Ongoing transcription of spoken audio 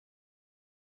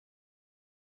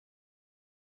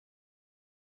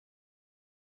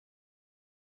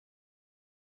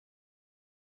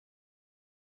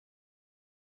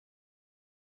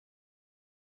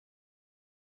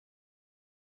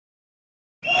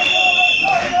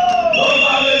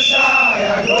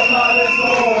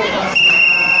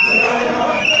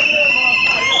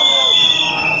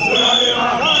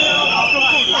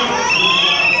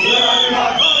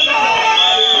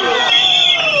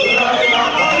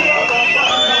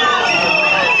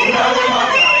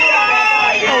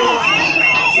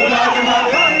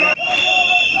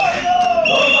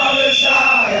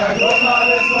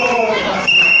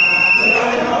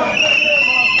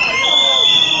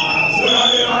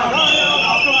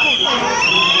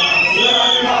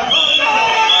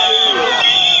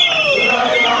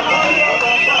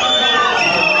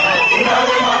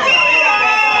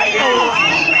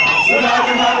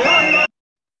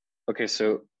Okay,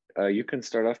 so you can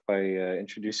start off by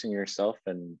introducing yourself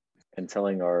and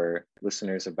telling our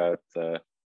listeners about the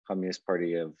Communist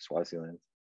Party of Swaziland.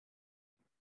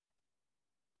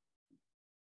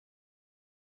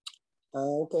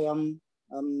 Okay, I'm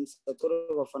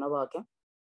Satoro Bafanabaka.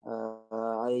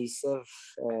 I serve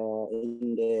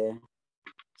in the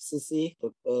CC,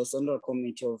 the Central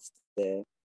Committee of the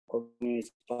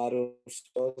Communist Party of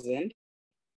Swaziland,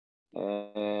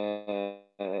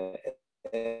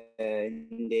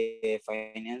 in the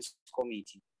Finance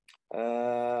Committee.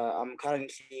 I'm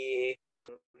currently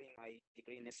doing my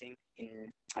degree in nursing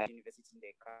in a university in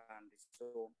the country,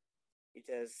 so it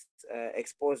has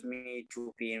exposed me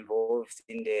to be involved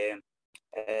in the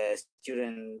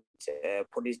student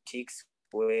politics,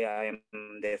 where I am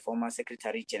the former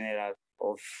Secretary General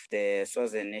of the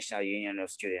Swaziland National Union of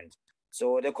Students.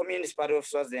 So the Communist Party of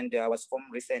Swaziland was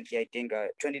formed recently, I think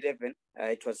 2011,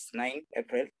 it was 9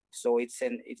 April. So it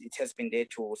has been there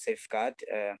to safeguard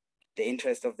the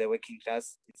interest of the working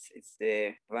class. It's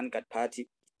the vanguard party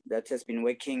that has been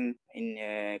working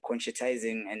in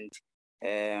conscientizing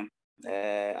and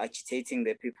agitating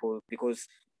the people, because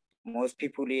most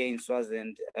people here in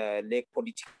Swaziland lack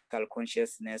political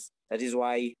consciousness. That is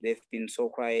why they've been so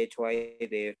quiet, why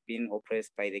they've been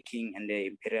oppressed by the king and the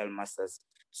imperial masters.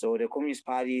 So the Communist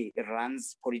Party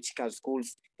runs political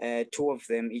schools, 2 of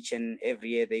them each and every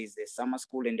year. There is the summer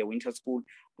school and the winter school.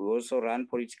 We also run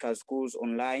political schools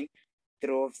online,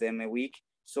 3 of them a week.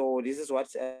 So this is what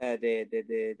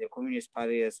the Communist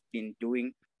Party has been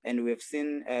doing. And we've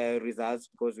seen results,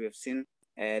 because we have seen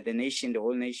the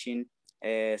whole nation,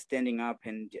 standing up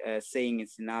and saying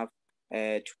it's enough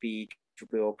to be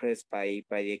oppressed by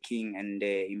the king and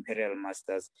the imperial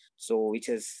masters. So it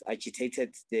has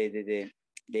agitated the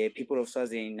people of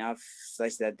Swaziland enough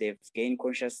such that they've gained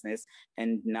consciousness,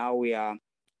 and now we are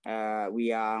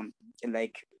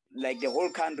like the whole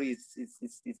country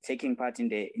is taking part in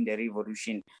the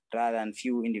revolution, rather than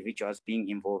few individuals being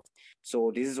involved. So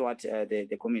this is what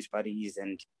the Communist Party is,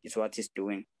 and it's what it's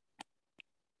doing.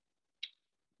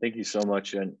 Thank you so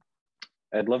much. And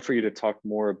I'd love for you to talk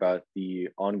more about the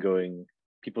ongoing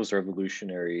people's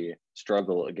revolutionary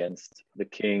struggle against the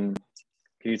king.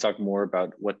 Can you talk more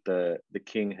about what the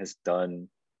king has done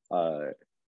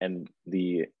and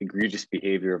the egregious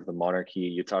behavior of the monarchy?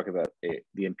 You talk about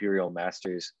the imperial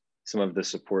masters, some of the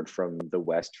support from the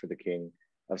West for the king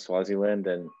of Swaziland,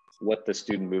 and what the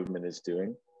student movement is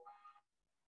doing.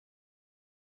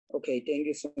 Okay, thank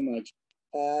you so much.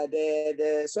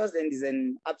 The Swaziland is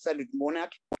an absolute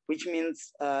monarch, which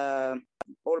means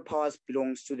all powers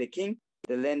belongs to the king.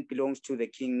 The land belongs to the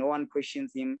king. No one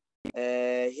questions him.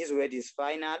 His word is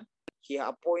final. He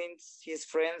appoints his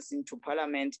friends into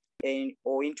parliament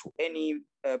or into any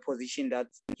position that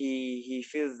he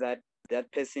feels that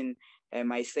person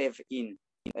might serve in.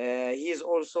 He is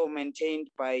also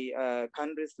maintained by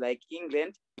countries like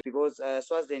England, because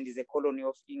Swaziland is a colony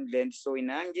of England. So in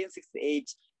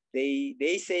 1968,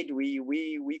 they said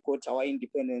we got our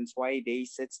independence. Why they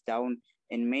sat down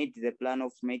and made the plan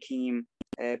of making him,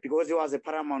 because he was a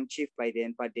paramount chief by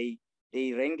then, but they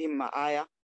ranked him higher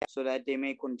so that they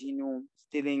may continue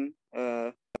stealing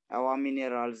our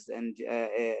minerals and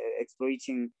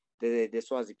exploiting the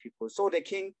Swazi people. So the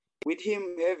king, with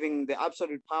him having the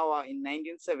absolute power in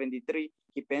 1973,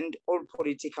 he banned all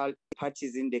political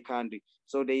parties in the country.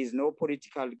 So there is no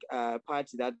political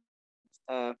party that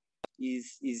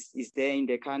is there in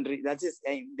the country. That is,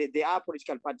 there are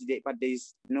political parties, but there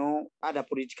is no other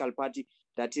political party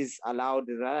that is allowed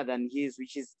rather than his,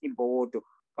 which is Imbowodo.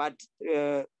 But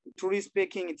truly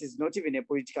speaking, it is not even a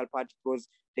political party, because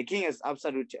the king has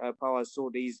absolute power. So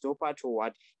there is no part or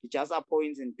what. He just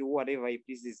appoints and do whatever he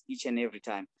pleases each and every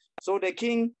time. So the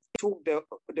king took the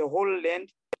whole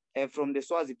land from the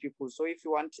Swazi people. So if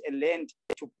you want a land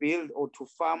to build or to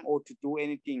farm or to do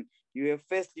anything, you have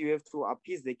to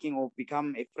appease the king or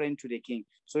become a friend to the king.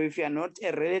 So if you are not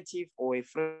a relative or a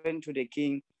friend to the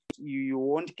king, you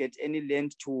won't get any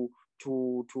land to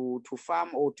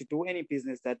farm or to do any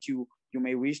business that you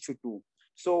may wish to do.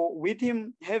 So with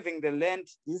him having the land,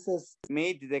 this has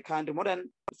made the country, more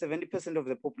than 70% of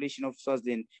the population of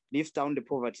Swaziland lives down the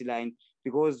poverty line,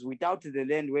 because without the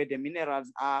land where the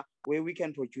minerals are, where we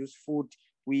can produce food,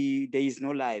 there is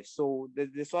no life. So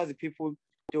the Swazi people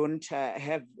don't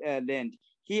have land.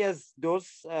 He has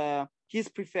his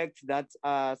prefects that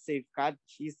safeguard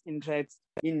his interests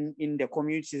in the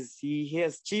communities. He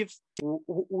has chiefs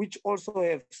which also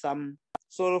have some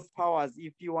sort of powers.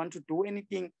 If you want to do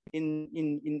anything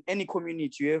in any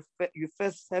community, you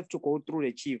first have to go through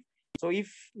the chief. So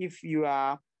if you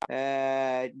are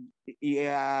anti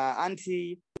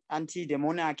the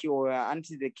monarchy or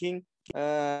anti the king,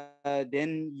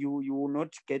 then you will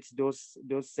not get those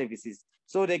services.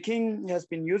 So the king has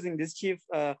been using these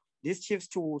chiefs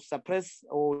to suppress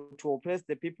or to oppress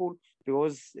the people,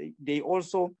 because they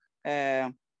also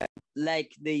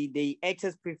like they act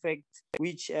as prefect,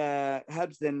 which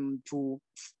helps them to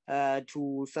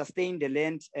sustain the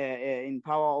land in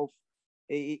power of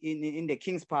in the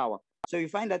king's power. So you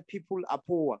find that people are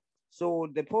poor. So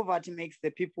the poverty makes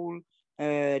the people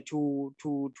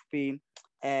to be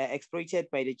exploited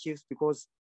by the chiefs, because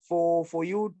for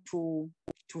you to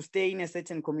stay in a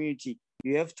certain community,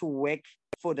 you have to work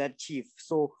for that chief.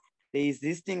 So there is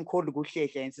this thing called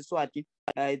Gushesha in Siswati.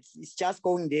 It's just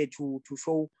going there to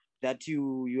show that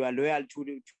you are loyal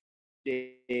to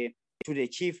the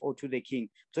chief or to the king.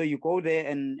 So you go there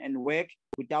and work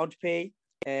without pay.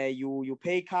 You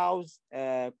pay cows,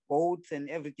 goats, and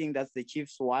everything that the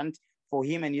chiefs want for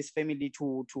him and his family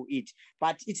to eat.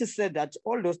 But it is said that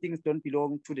all those things don't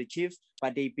belong to the chiefs,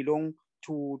 but they belong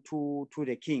to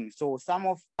the king. So some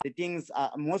of the things,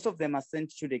 most of them are sent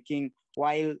to the king,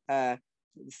 while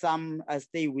some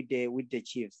stay with the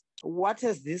chiefs. What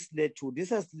has this led to? This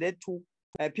has led to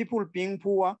people being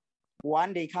poor.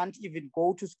 One, they can't even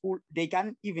go to school. They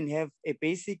can't even have a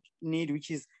basic need,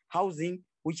 which is housing,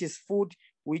 which is food,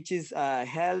 which is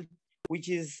health, which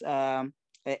is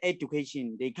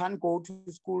education. They can't go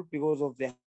to school because of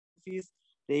the fees.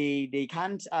 They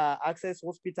can't access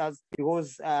hospitals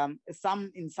because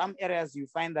in some areas you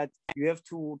find that you have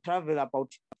to travel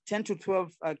about 10 to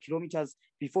 12 kilometers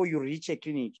before you reach a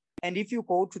clinic. And if you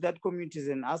go to that communities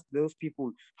and ask those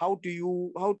people, how do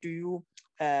you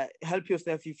help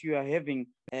yourself if you are having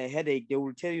a headache, they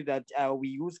will tell you that we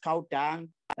use cow dung,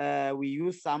 we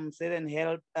use some certain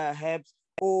herbs,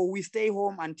 or we stay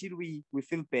home until we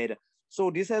feel better. So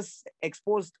this has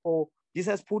exposed, or this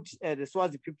has put the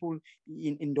Swazi people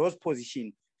in those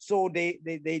positions. So they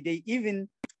even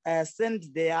send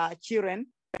their children,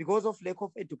 because of lack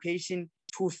of education,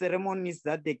 to ceremonies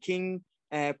that the king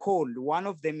called. One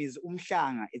of them is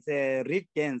Umhlanga. It's a reed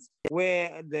dance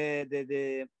where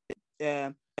the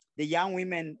young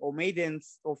women or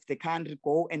maidens of the country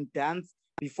go and dance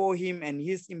before him and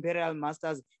his imperial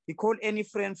masters. He called any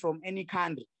friend from any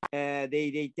country.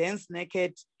 They dance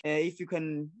naked. If you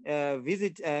can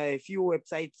visit a few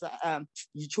websites,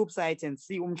 YouTube sites, and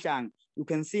see Umhlanga, you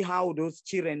can see how those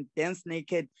children dance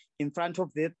naked in front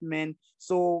of that man.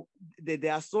 So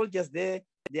there are soldiers there,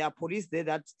 there are police there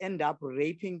that end up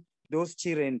raping those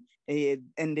children,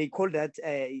 and they call that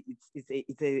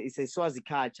it's a Swazi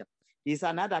culture. There's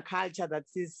another culture that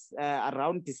is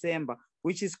around December,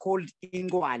 which is called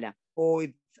Ingwala, or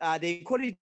they call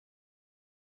it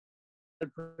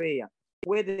prayer,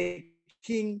 where the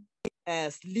king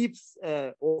sleeps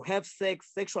or have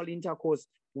sexual intercourse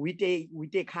with a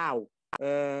cow.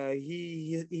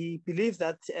 He believes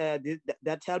that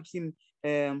that helps him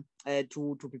to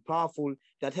be powerful,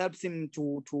 that helps him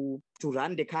to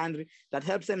run the country, that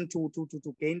helps him to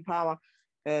gain power,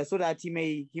 so that he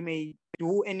may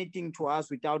do anything to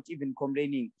us without even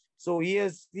complaining. So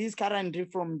he's currently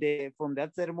from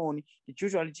that ceremony. It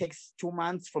usually takes 2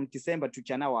 months, from December to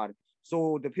January.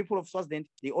 So the people of Swaziland,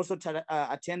 they also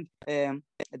attend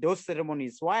those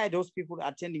ceremonies. Why are those people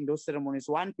attending those ceremonies?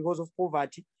 One, because of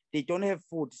poverty, they don't have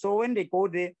food. So when they go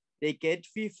there, they get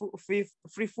free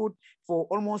food for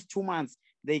almost 2 months.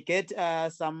 They get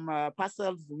some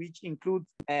parcels, which include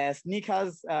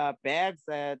sneakers, bags,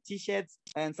 T-shirts,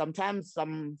 and sometimes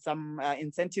some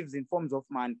incentives in forms of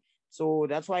money. So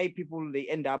that's why people, they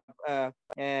end up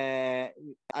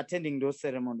attending those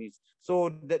ceremonies. So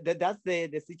that's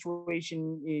the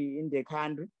situation in the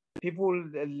country. People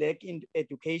lack in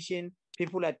education.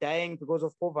 People are dying because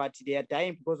of poverty. They are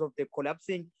dying because of the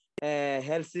collapsing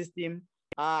health system.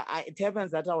 It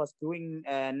happens that I was doing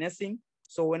nursing.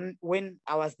 So when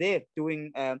I was there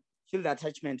doing field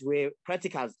attachment, were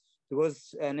practicals,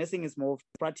 because nursing is more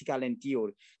practical and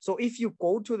theory. So if you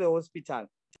go to the hospital,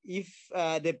 if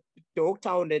the doctor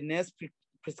or the nurse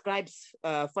prescribes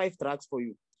 5 drugs for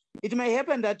you, it may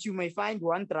happen that you may find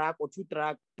 1 drug or 2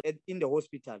 drugs in the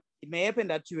hospital. It may happen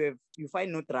that you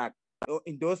find no drug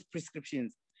in those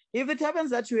prescriptions. If it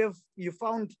happens that you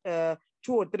found 2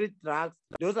 or 3 drugs,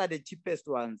 those are the cheapest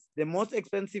ones. The most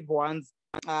expensive ones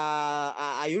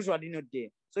are usually not there.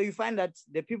 So you find that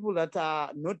the people that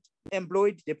are not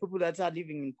employed, the people that are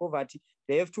living in poverty,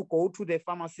 they have to go to the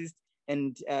pharmacist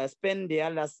and spend their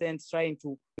last cents trying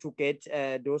to get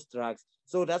those drugs.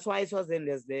 So that's why Swaziland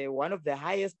has one of the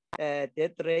highest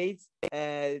death rates.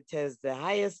 It has the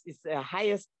highest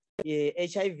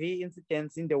HIV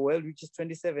incidence in the world, which is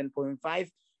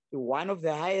 27.5. One of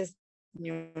the highest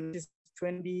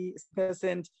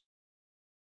 20%.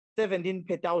 17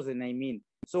 per thousand, I mean.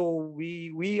 So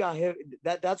we are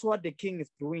that's what the king is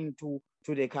doing to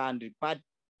the country. But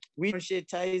we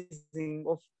conscientizing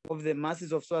of the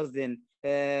masses of Swaziland,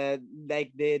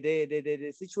 like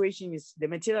the situation is, the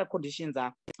material conditions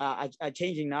are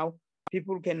changing now.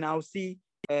 People can now see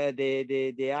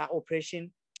their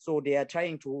oppression, so they are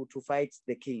trying to fight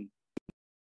the king.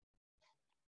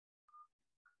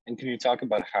 And can you talk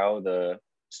about how the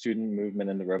student movement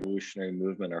and the revolutionary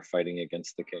movement are fighting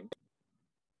against the king?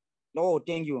 Oh,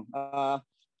 thank you.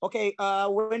 Okay,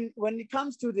 when it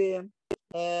comes to the,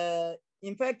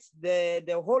 in fact,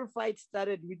 the whole fight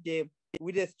started with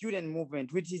the student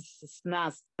movement, which is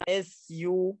SNUS,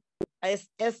 SNUS,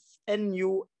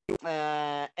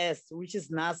 which is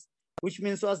NAS, which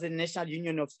means Swaziland National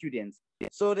Union of Students.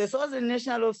 So the Swaziland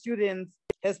National of Students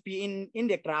has been in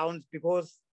the ground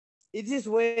because it is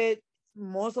where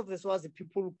most of the Swazi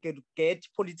people get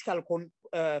political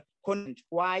content.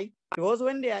 Why? Because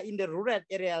when they are in the rural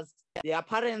areas, their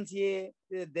parents here,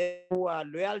 they are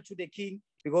loyal to the king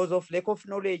because of lack of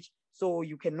knowledge. So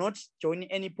you cannot join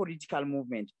any political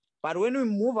movement. But when we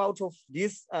move out of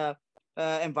these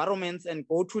environments and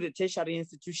go to the tertiary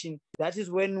institution, that is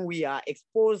when we are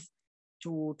exposed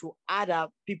to other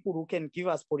people who can give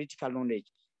us political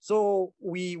knowledge. So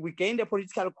we gain the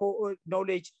political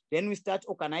knowledge, then we start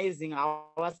organizing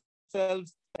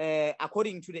ourselves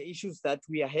according to the issues that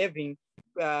we are having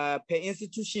per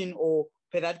institution or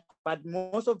per that. But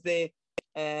most of the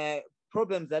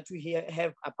problems that we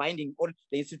have are binding all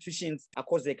the institutions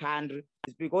across the country.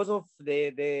 It's because of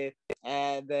the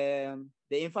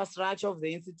infrastructure of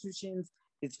the institutions.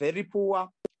 It's very poor.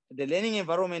 The learning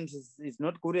environment is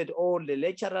not good at all. The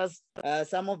lecturers,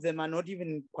 some of them are not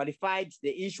even qualified.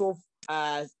 The issue of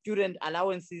student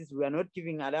allowances, we are not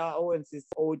giving allowances,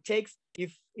 or it takes,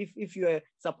 if you are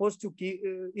supposed to give,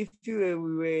 if you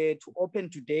were to open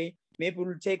today, maybe it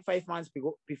will take 5 months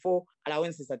before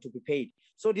allowances are to be paid.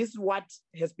 So this is what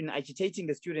has been agitating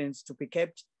the students to be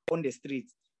kept on the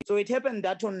streets. So it happened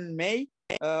that on May,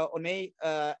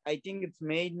 I think it's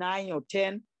May 9 or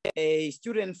 10, a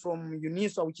student from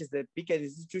UNISWA, which is the biggest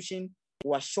institution,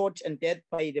 was shot and dead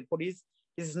by the police.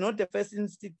 This is not the first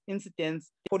incident.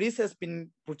 Police has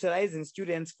been brutalizing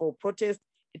students for protest.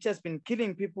 It has been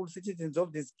killing people, citizens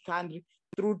of this country,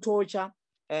 through torture.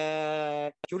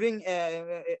 During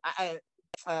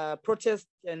protests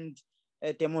and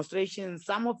demonstrations,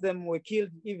 some of them were killed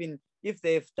even if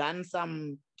they've done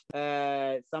some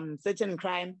certain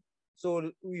crime.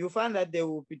 So you find that they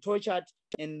will be tortured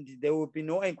and there will be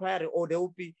no inquiry, or there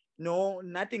will be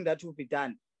nothing that will be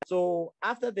done. So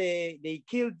after they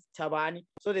killed Tabani,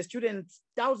 so the students,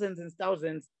 thousands and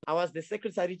thousands, I was the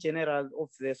Secretary General of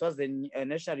the Swaziland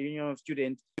National Union of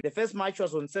Students. The first march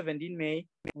was on 17 May.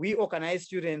 We organized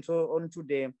students onto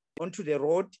the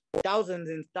road. Thousands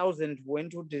and thousands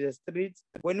went to the streets.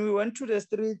 When we went to the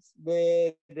streets,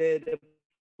 the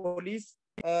police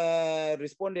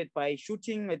responded by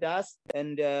shooting at us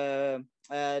and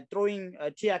throwing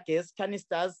tear gas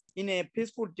canisters in a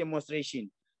peaceful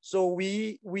demonstration. So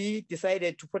we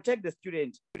decided to protect the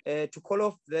students, to call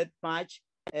off that march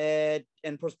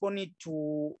and postpone it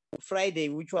to Friday,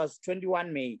 which was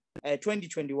 21 May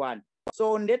 2021.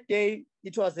 So on that day,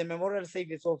 it was a memorial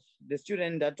service of the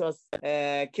student that was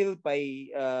killed by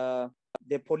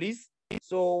the police.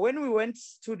 So when we went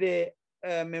to the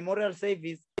memorial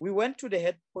service, we went to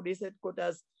the police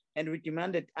headquarters and we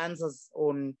demanded answers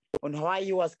on why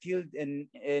he was killed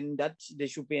and that there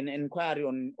should be an inquiry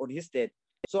on his death.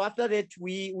 So after that,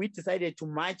 we decided to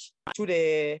march to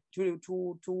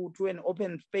an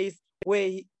open space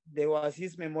where there was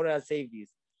his memorial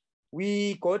service.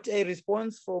 We got a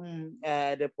response from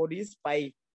the police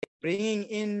by bringing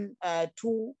in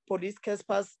 2 police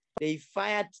caspers. They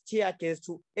fired tear gas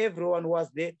to everyone who was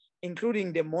there,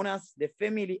 including the mourners, the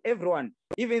family, everyone,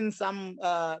 even some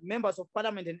members of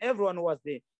parliament and everyone who was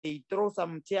there. They threw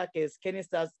some tear gas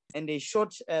canisters and they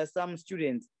shot some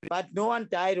students, but no one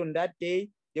died on that day.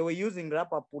 They were using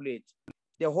rubber bullets.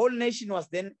 The whole nation was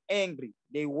then angry.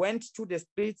 They went to the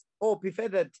streets. Oh, before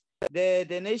that,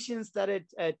 the nation started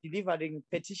delivering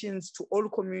petitions to all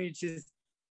communities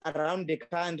around the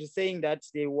country saying that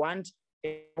they want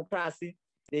democracy.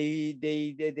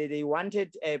 They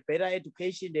wanted a better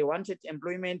education. They wanted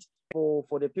employment for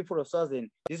the people of Swaziland.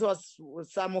 This was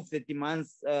some of the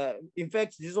demands. In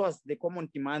fact, this was the common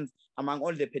demands among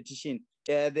all the petitions.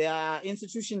 There are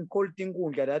institutions called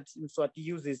Tingunga that Mswati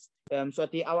uses,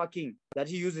 Mswati our king, that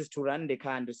he uses to run the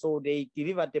country. So they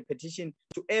delivered the petition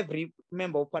to every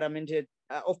member of parliament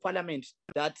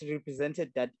that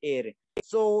represented that area.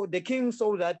 So the king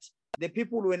saw that the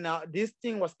people, when this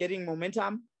thing was getting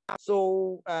momentum,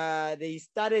 So they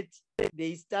started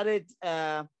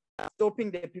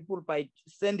stopping the people by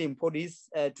sending police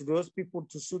to those people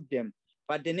to shoot them.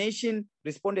 But the nation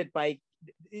responded by,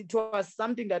 it was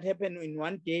something that happened in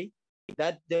one day,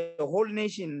 that the whole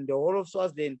nation, the whole of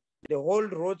Swaziland, the whole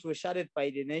roads were shuttered by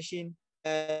the nation.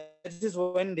 This is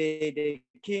when the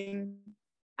king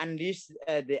unleashed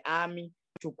the army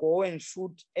to go and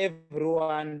shoot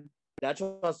everyone that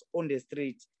was on the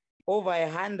street. Over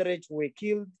 100 were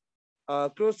killed,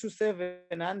 close to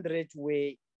 700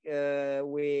 were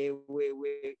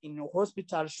in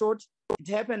hospital short. It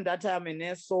happened that I'm a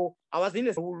nurse, so I was in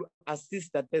the school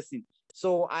assist that person.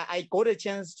 So I got a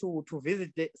chance to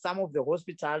visit some of the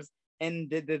hospitals, and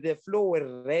the floor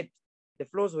were red. The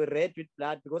floors were red with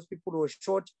blood because people were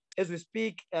shot. As we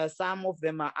speak, some of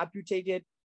them are amputated,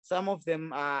 some of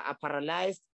them are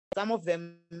paralyzed, some of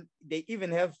them, they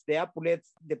even have their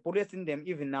bullets, the bullets in them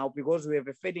even now, because we have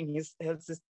a failing health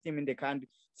system in the country.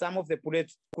 Some of the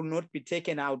bullets could not be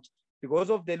taken out because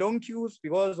of the long queues,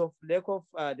 because of lack of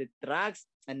the drugs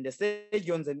and the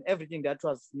surgeons and everything that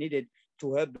was needed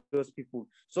to help those people.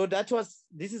 So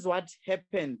this is what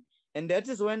happened. And that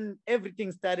is when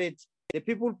everything started. The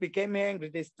people became angry.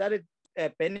 They started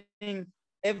banning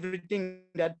everything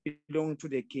that belonged to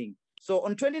the king. So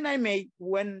on 29 May,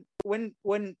 when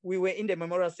we were in the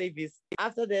memorial service,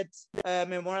 after that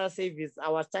memorial service, I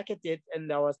was targeted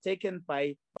and I was taken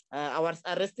by, I was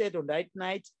arrested on that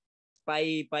night by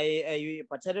a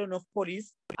battalion of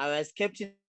police. I was kept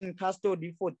in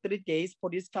custody for 3 days,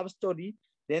 police custody.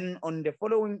 Then on the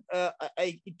following,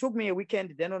 it took me a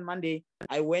weekend. Then on Monday,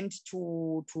 I went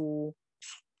to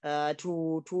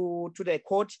the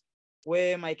court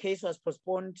where my case was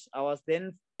postponed. I was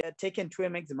then taken to a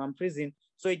maximum prison.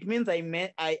 So it means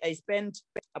I spent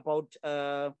about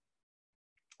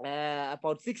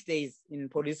 6 days in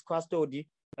police custody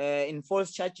in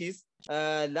false charges.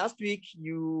 Last week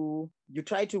you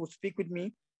tried to speak with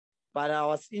me, but I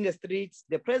was in the streets.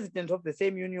 The president of the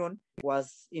same union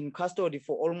was in custody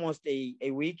for almost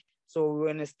a week. So we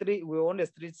were on the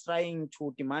streets trying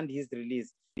to demand his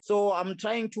release. So I'm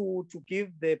trying to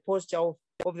give the posture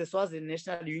of the Swaziland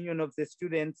National Union of the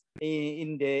Students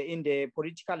in the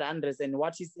political unrest and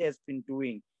what it has been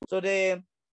doing. So the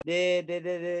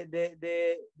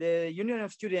Union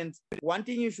of Students, one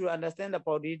thing you should understand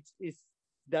about it is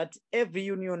that every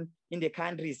union in the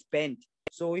country is banned.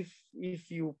 So if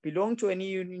you belong to any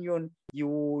union,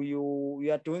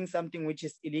 you are doing something which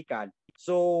is illegal.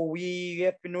 So we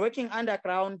have been working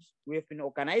underground. We have been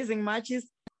organizing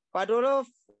marches, but all of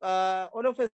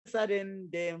a sudden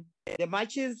the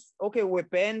marches, okay, were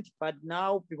banned. But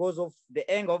now, because of the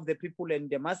anger of the people and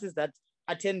the masses that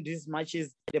attend these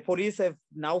marches, the police have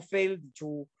now failed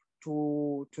to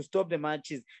stop the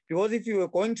marches. Because if you were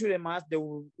going to the march, they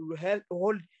will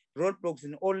hold roadblocks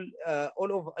in all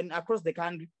over and across the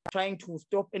country, trying to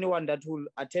stop anyone that will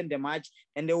attend the march,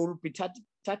 and they will be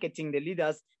targeting the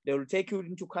leaders. They will take you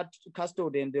into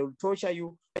custody and they will torture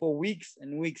you for weeks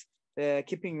and weeks,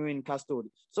 keeping you in custody.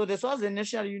 So the Swaziland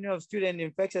National Union of Students,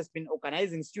 in fact, has been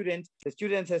organizing students. The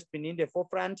students has been in the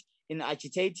forefront in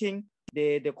agitating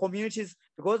the communities,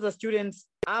 because the students,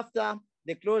 after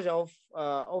the closure of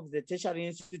the tertiary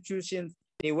institutions,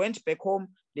 they went back home,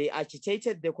 they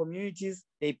agitated the communities,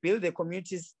 they built the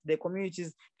communities,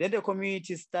 then the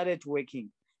communities started working.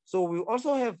 So we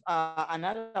also have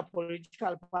another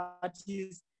political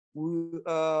parties.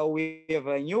 We have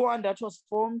a new one that was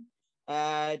formed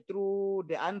through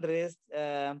the unrest.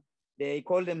 They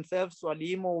call themselves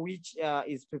Swalimo, which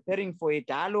is preparing for a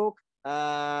dialogue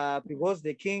because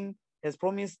the king has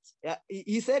promised,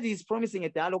 he said he's promising a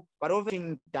dialogue, but over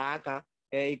in Dhaka,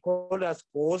 he called us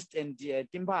ghost and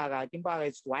Timpaga. Timpaga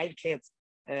is wild cats.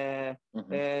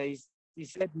 He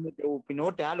said there will be no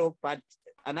dialogue, but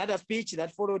another speech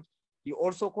that followed, he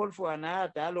also called for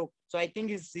another dialogue. So I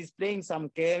think he's playing some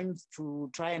games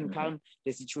to try and calm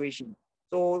the situation.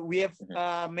 So we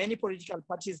have many political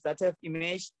parties that have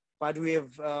emerged, but we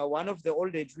have one of the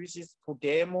oldest, which is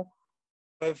Pudemo.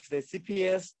 We have the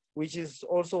CPS, which is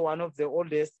also one of the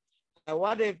oldest.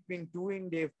 What they've been doing,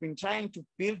 they've been trying to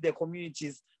build the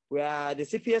communities, where the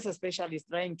CPS especially is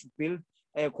trying to build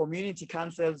community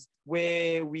councils,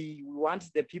 where we want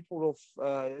the people of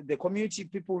the community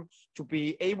people to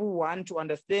be able, to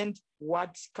understand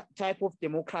what type of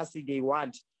democracy they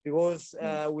want. Because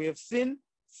we have seen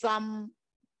some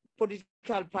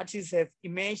political parties have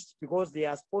emerged because they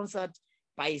are sponsored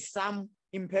by some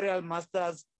imperial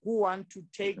masters who want to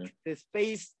take the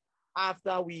space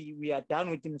after we are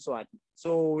done with Mswati.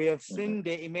 So we have seen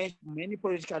the image, many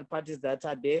political parties that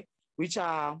are there, which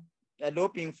are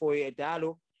lobbying for a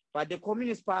dialogue. But the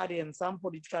Communist Party and some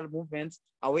political movements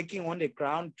are working on the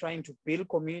ground, trying to build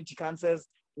community councils,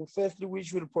 firstly,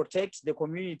 which will protect the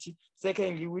community.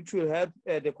 Secondly, which will help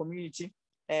the community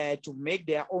to make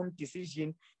their own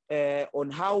decision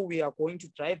on how we are going to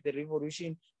drive the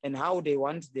revolution and how they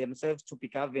want themselves to be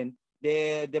governed.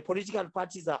 The political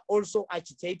parties are also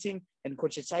agitating and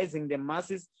conscientizing the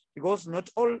masses, because not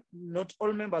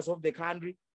all members of the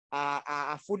country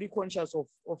are fully conscious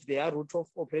of their route of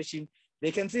oppression.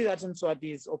 They can see that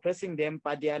Mswati is oppressing them,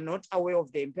 but they are not aware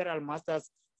of the imperial masters,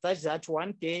 such that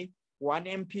one day, one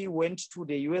MP went to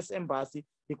the US embassy.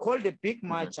 He called a big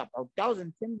march, about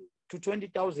 1,000 to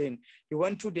 20,000. He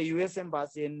went to the US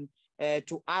embassy and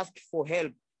to ask for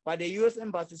help. But the US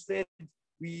embassy said,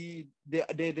 the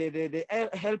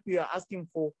help you are asking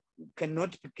for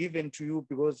cannot be given to you,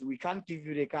 because we can't give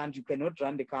you the country, you cannot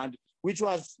run the country, which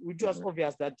was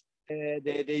obvious that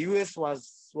the US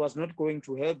was not going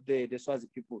to help the Swazi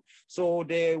people. So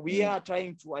we are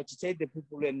trying to agitate the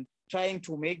people and trying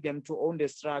to make them to own the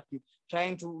struggle,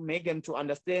 trying to make them to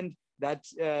understand that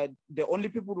the only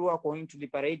people who are going to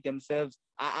liberate themselves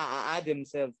are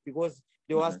themselves, because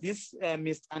there was this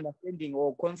misunderstanding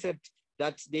or concept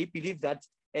that they believe that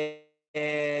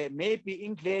maybe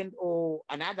England or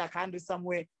another country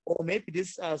somewhere, or maybe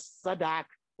this SADC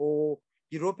or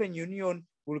European Union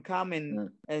will come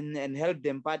and help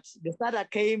them. But the SADC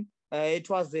came, it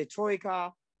was the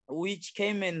Troika, which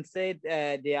came and said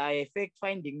they are a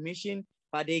fact-finding mission,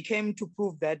 but they came to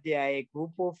prove that they are a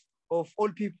group of all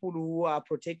people who are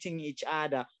protecting each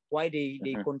other, why they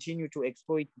continue to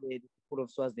exploit the people of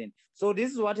Swaziland. So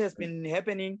this is what has been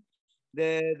happening.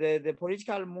 The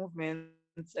political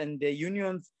movements and the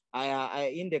unions are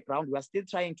in the ground. We are still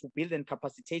trying to build and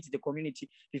capacitate the community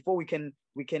before we can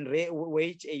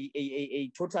wage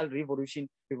a total revolution,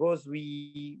 because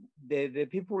the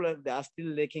people are still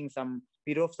lacking some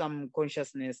bit of some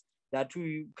consciousness that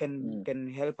we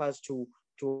can help us to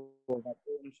overcome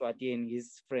Swati and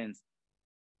his friends.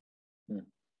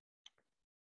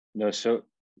 No, so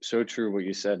true what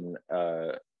you said. And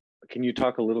can you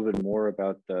talk a little bit more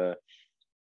about the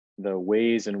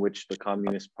ways in which the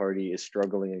Communist Party is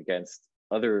struggling against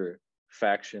other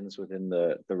factions within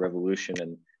the revolution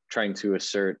and trying to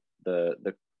assert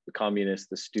the communist,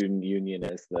 the student union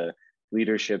as the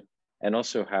leadership, and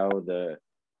also how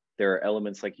there are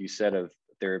elements, like you said, of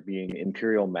there being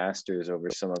imperial masters over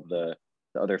some of the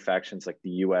other factions like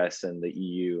the US and the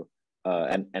EU,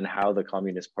 and how the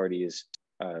Communist Party is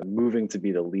moving to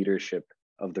be the leadership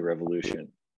of the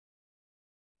revolution.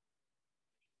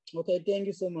 Okay, thank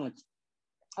you so much.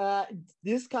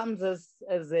 This comes as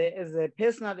a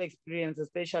personal experience,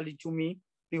 especially to me,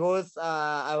 because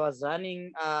I was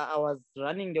running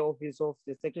the office of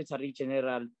the Secretary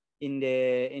General in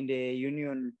the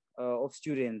Union of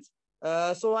Students.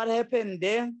 So what happened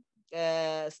there?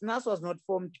 SNAS was not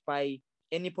formed by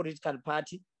any political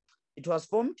party. It was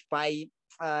formed by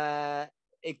a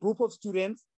group of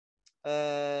students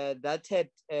that had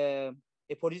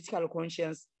a political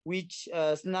conscience, which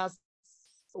SNAS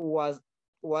was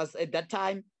at that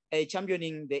time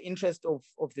championing the interest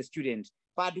of the student.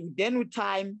 But then with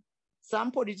time,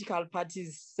 some political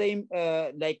parties, same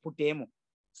like Putemo,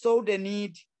 saw the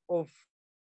need of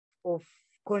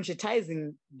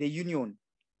conscientizing the union.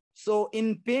 So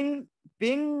in being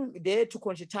there to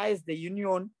conscientize the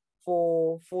union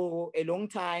for a long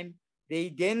time, they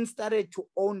then started to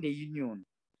own the union.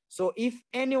 So if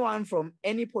anyone from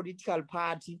any political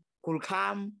party could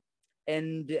come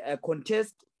and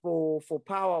contest for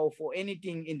power or for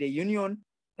anything in the union,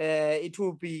 it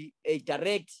will be a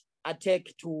direct attack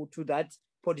to that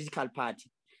political party.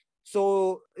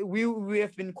 So we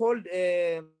have been called,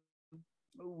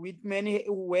 with many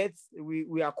words,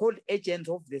 we are called agents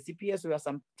of the CPS. We are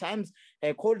sometimes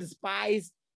called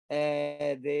spies.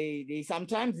 They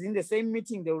sometimes in the same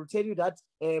meeting, they will tell you that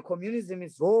communism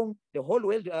is wrong. The whole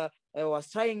world was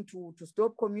trying to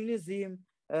stop communism.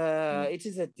 It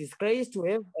is a disgrace to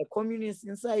have a communist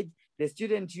inside the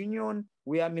student union.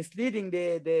 We are misleading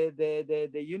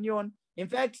the union. In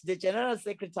fact, the general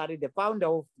secretary, the founder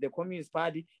of the Communist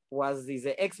Party, is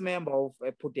an ex-member of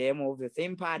Putemo, of the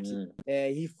same party.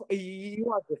 He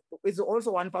is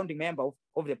also one founding member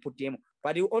of the Putemo,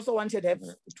 but he also wanted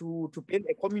to build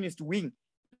a communist wing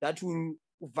that will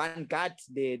vanguard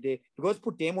because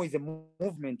Putemo is a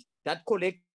movement that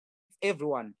collects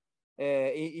everyone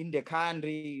in the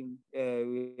country.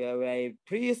 We are a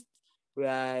priest, we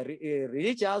are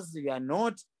religious, we are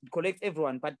not. It collects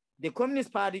everyone, but the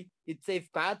Communist Party, it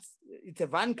safeguards, it's a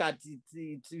vanguard,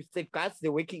 it safeguards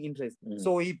the working interest.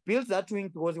 So he built that wing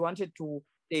because he wanted to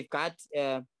safeguard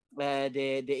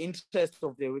the interest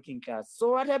of the working class.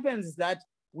 So what happens is that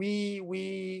we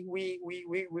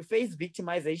face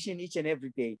victimization each and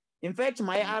every day. In fact,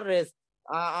 my arrest,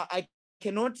 I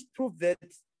cannot prove that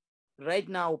right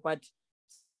now, but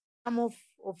some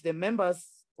of the members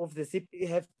of the CP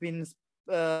have been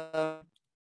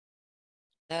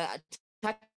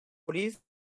attacked police.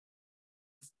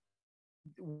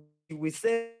 We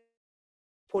say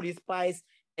police spies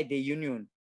at the union.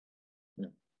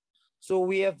 So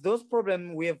we have those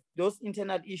problems, we have those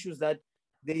internal issues that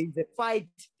there is a fight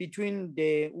between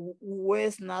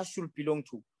where SNAS should belong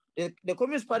to. The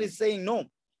Communist Party is saying, no,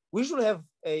 we should have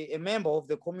a member of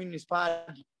the Communist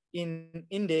Party in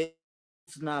the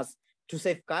SNAS to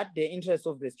safeguard the interests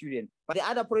of the student. But the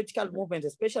other political movement,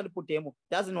 especially Putemo,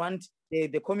 doesn't want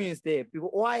the communists there.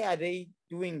 Why are they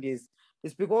doing this?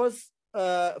 It's because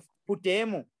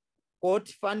Putemo got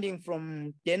funding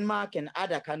from Denmark and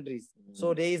other countries.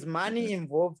 So there is money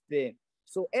involved there.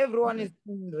 So everyone is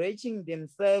enriching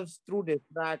themselves through the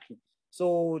struggle.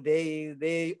 So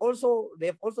they've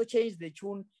also changed the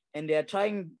tune, and they are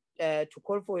trying to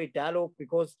call for a dialogue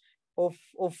because of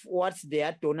what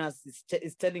their donors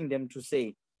is telling them to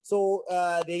say. So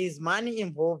there is money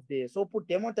involved there. So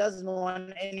Putemo doesn't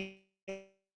want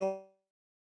anyone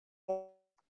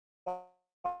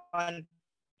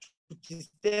to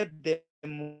disturb them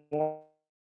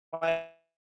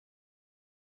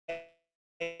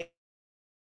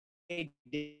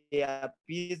they are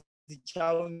busy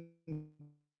chowing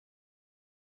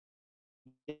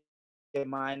the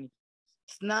money.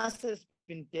 SNAS has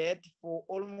been dead for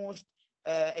almost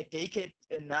a decade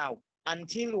now,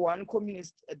 until one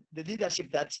communist, the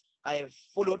leadership that I have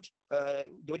followed, there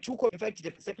were two, in fact,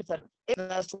 the secretary,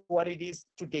 SNAS to what it is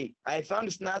today. I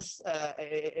found SNAS,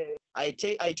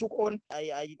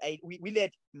 we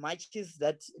led marches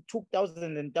that took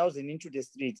thousands and thousands into the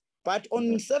streets. But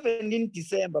on 17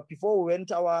 December, before we went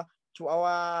to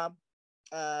our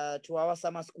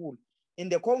summer school, in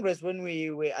the Congress, when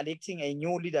we were electing a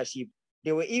new leadership,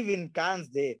 there were even guns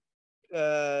there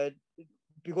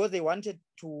because they wanted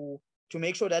to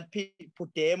make sure that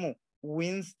Putemo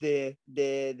wins the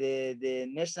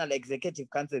National Executive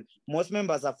Council. Most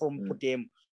members are from Putemo.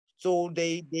 So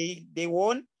they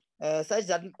won such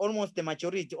that almost the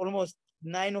majority, almost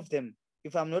 9 of them,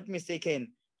 if I'm not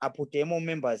mistaken, are Putemo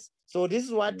members. So this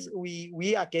is what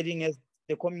we are getting as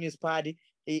the Communist Party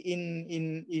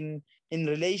in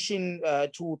relation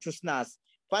to SNAS.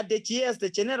 But the GS, the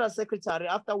General Secretary,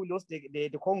 after we lost the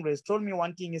Congress, told me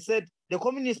one thing. He said, the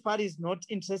Communist Party is not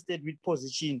interested with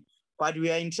position, but we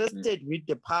are interested with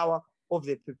the power of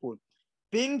the people.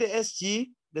 Being the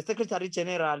SG, the Secretary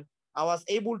General, I was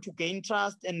able to gain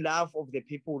trust and love of the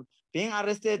people. Being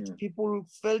arrested, people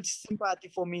felt sympathy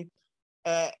for me.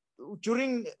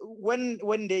 During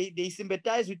when they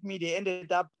sympathized with me, they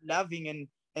ended up loving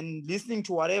and listening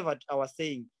to whatever I was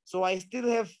saying. So I still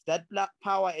have that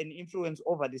power and influence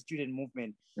over the student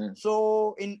movement.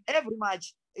 So in every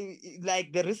match,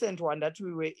 like the recent one that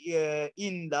we were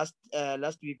in last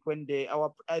week when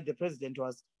the president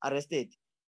was arrested,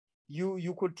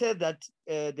 you could tell that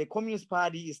the Communist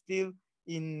Party is still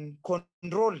in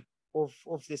control of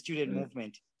the student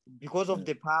movement because of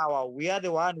the power. We are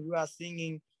the one who are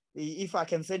singing. If I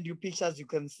can send you pictures, you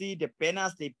can see the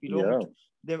banners they belong to.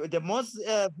 The most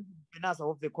banners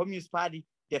of the Communist Party,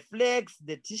 the flags,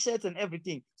 the T-shirts, and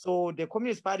everything. So the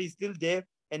Communist Party is still there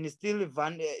and is still the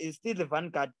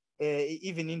vanguard,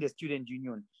 even in the student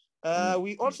union.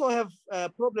 We also have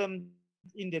problems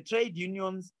in the trade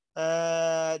unions.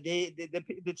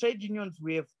 The trade unions,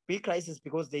 we have big crisis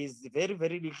because there is very,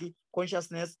 very little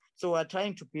consciousness. So we're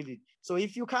trying to build it. So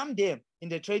if you come there in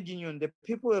the trade union, the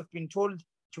people have been told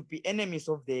to be enemies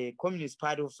of the Communist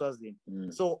Party of Swaziland.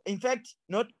 So in fact,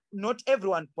 not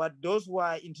everyone, but those who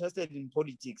are interested in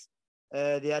politics,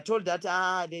 they are told that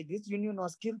this union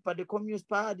was killed by the Communist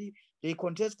Party. They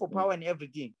contest for power and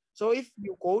everything. So if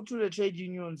you go to the trade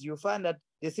unions, you find that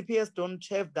the CPS don't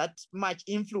have that much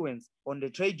influence on the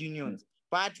trade unions.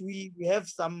 But we have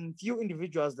some few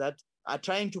individuals that are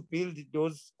trying to build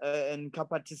those and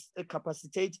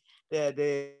capacitate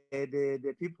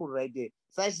the people right there,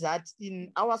 such that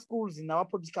in our schools, in our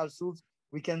political schools,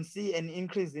 we can see an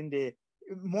increase in the,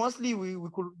 mostly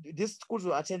these schools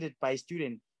were attended by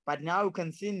students, but now you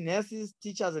can see nurses,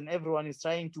 teachers, and everyone is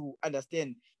trying to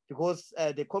understand, because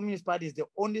the Communist Party is the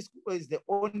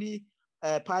only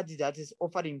party that is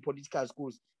offering political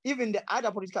schools. Even the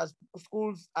other political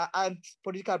schools and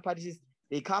political parties,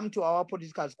 they come to our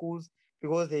political schools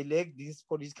because they lack this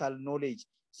political knowledge.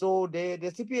 So the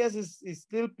CPS is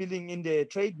still building in the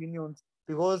trade unions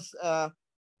because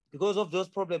of those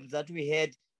problems that we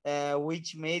had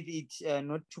which made it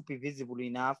not to be visible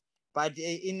enough. But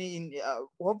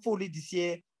hopefully this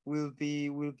year will be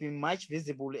much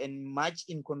visible and much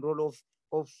in control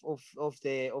of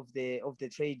the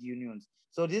trade unions.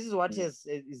 So this is what is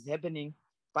happening.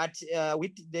 But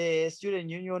with the student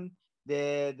union,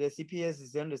 the CPS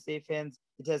is on the safe hands.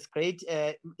 It has great.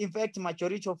 In fact,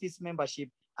 majority of its membership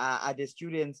are the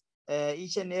students.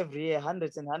 Each and every year,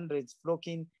 hundreds and hundreds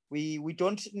flocking. We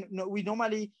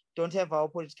normally don't have our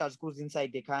political schools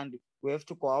inside the country. We have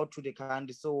to go out to the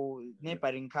country. So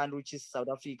neighboring country, which is South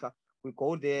Africa, we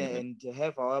go there and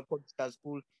have our political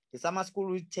school. The summer school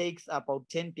which takes about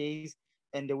 10 days,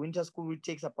 and the winter school which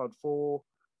takes about 4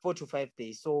 to 5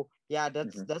 days. So yeah,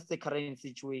 that's the current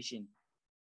situation.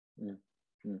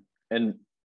 And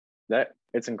that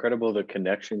it's incredible the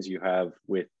connections you have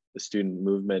with the student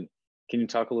movement. Can you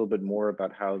talk a little bit more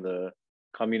about how the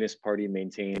Communist Party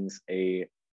maintains a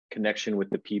connection with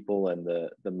the people and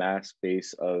the mass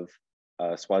base of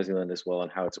Swaziland as well,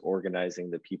 and how it's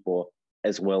organizing the people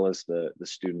as well as the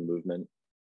student movement?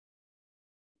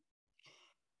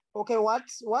 Okay, what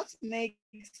makes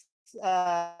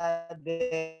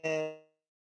the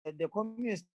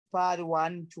Communist Party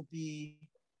want to be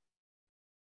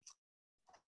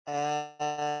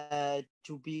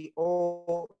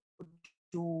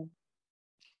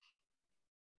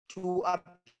to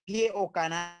appear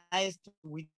organized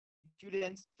with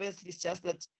students? First, it's just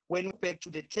that when we back to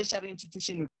the tertiary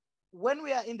institution, when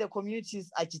we are in the communities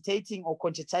agitating or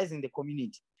conscientizing the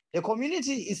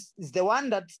community is the one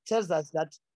that tells us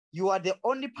that you are the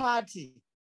only party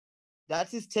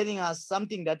that is telling us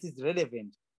something that is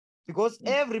relevant. Because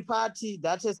every party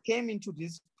that has came into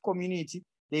this community,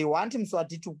 they want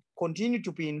Mswati to continue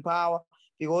to be in power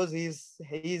because he's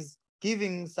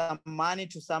giving some money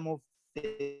to some of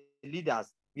the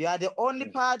leaders. We are the only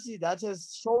party that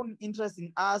has shown interest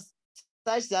in us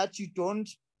such that you don't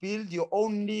build your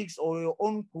own leagues or your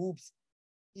own groups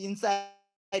inside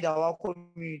our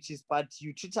communities, but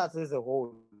you treat us as a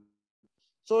whole.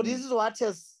 So this is what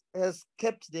has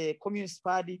kept the Communist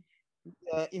Party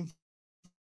influential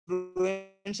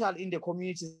in the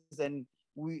communities, and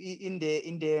we in the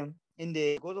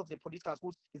because of the political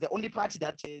schools is the only party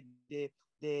that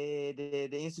the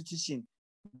institution,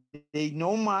 they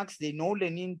know Marx, they know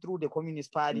Lenin through the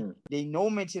Communist Party, they know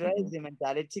materialism and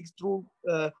dialectics through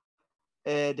the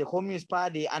Communist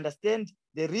Party, they understand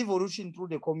the revolution through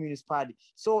the Communist Party.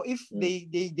 So if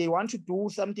they want to do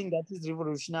something that is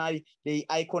revolutionary, they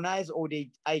iconize or they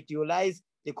idealize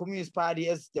the Communist Party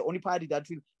as the only party that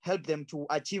will help them to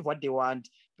achieve what they want.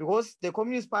 Because the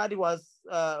Communist Party was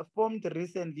formed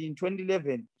recently in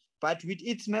 2011, but with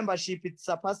its membership, it's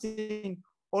surpassing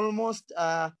almost,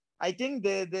 I think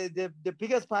the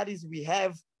biggest parties we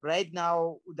have right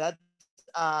now that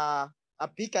are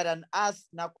bigger than us.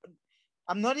 Now,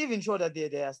 I'm not even sure that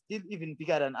they are still even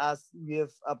bigger than us. We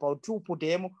have about 2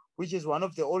 Podemo, which is one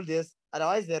of the oldest.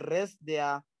 Otherwise, the rest, they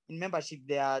are in membership,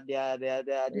 they are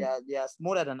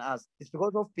smaller than us. It's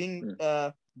because of being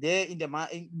there in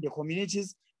the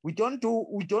communities. We don't go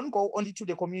only to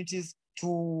the communities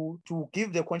to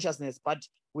give the consciousness, but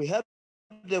we help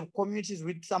the communities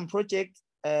with some projects.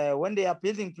 When they are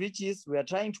building bridges, we are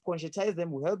trying to conscientize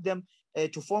them. We help them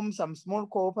to form some small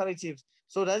cooperatives.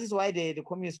 So that is why the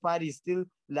Communist Party is still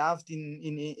loved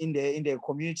in the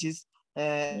communities,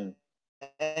 and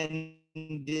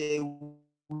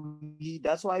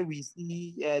that's why we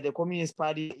see the Communist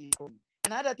Party.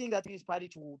 Another thing that Communist Party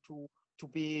to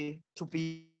be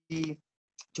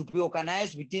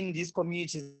organized within these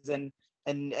communities and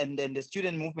the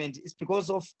student movement is because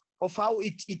of how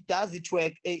it does its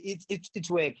work. Its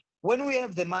work. When we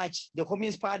have the march, the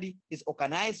Communist Party is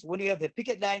organized. When we have the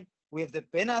picket line, we have the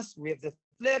banners, we have the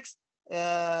flags,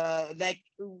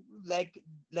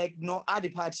 like no other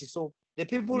party. So the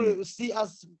people see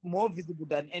us more visible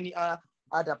than any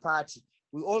other party.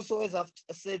 We also, as I've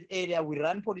said earlier, we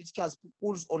run political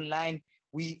schools online.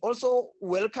 We also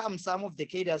welcome some of the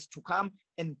cadres to come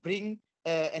and bring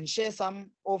and share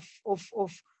some of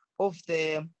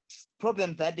the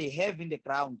problems that they have in the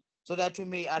ground, so that we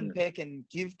may unpack and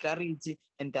give clarity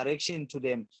and direction to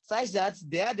them, such that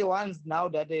they are the ones now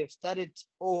that they've started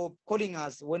or calling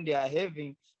us when they are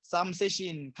having some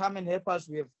session. Come and help us.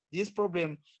 We have this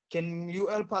problem. Can you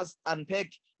help us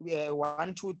unpack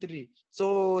 1, 2, 3?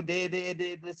 So the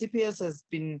CPS has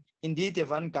been indeed a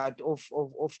vanguard of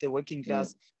the working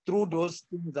class through those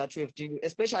things that we have done,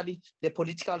 especially the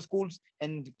political schools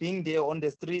and being there on the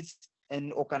streets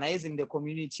and organizing the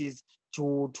communities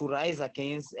to rise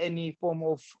against any form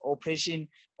of oppression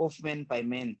of men by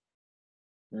men.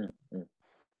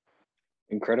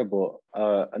 Incredible.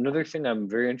 Another thing I'm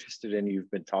very interested in, you've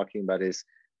been talking about, is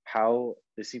how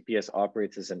the CPS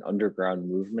operates as an underground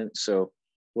movement. So,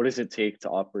 what does it take to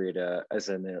operate as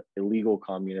an illegal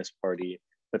communist party,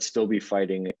 but still be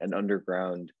fighting an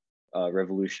underground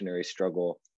revolutionary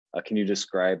struggle? Can you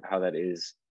describe how that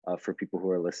is for people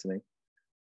who are listening?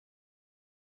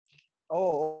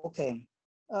 Oh, okay.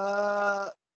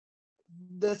 The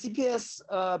CPS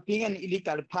being an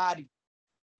illegal party,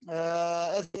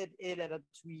 as I said earlier, that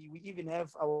we even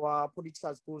have our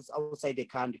political schools outside the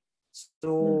country.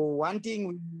 So one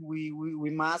thing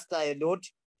we master a lot.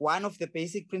 One of the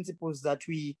basic principles that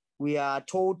we are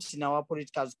taught in our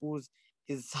political schools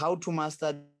is how to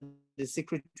master the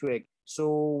secret work.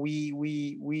 So we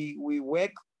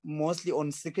work mostly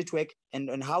on secret work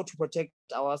and how to protect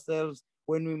ourselves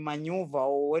when we maneuver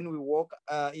or when we walk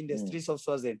in the streets of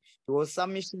Swaziland. Because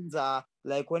some missions are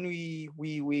like when we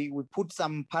put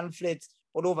some pamphlets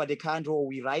all over the country, or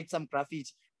we write some graffiti.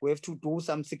 We have to do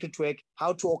some secret work,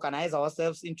 how to organize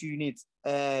ourselves into units.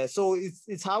 So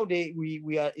it's how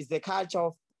it's the culture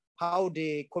of how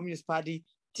the Communist Party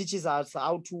teaches us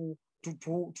how to do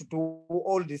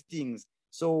all these things.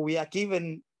 So we are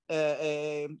given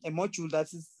a module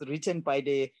that is written by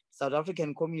the South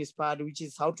African Communist Party, which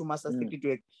is how to master secret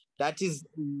work. That is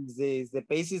the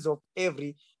basis of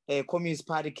every Communist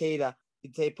Party cadre.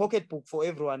 It's a pocketbook for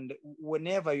everyone.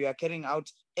 Whenever you are carrying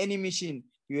out any mission,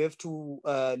 you have to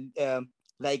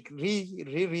like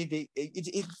reread it.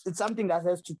 It's something that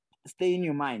has to stay in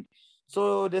your mind.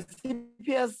 So the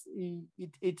CPS,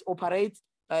 it operates.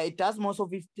 It does most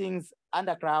of its things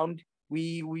underground.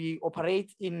 We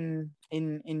operate in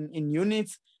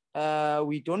units.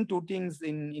 We don't do things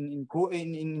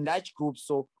in large groups.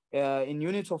 So in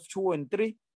units of 2 and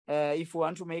 3, if we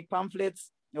want to make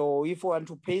pamphlets or if we want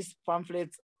to paste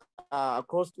pamphlets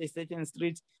across a certain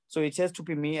street, so it has to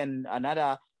be me and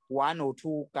another one or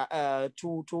two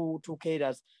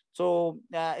cadres. So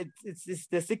it's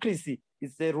the secrecy.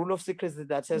 It's the rule of secrecy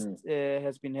that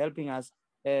has been helping us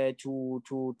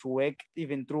to work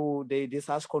even through these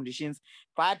harsh conditions.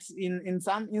 But in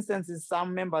some instances,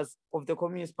 some members of the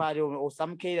Communist Party or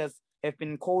some cadres have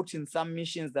been caught in some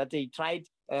missions that they tried.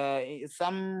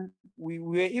 We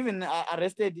were even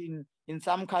arrested in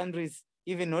some countries,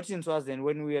 even not in Swaziland.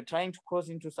 When we were trying to cross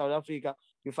into South Africa,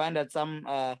 you find that some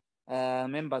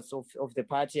members of the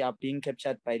party are being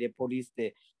captured by the police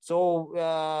there. So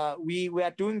we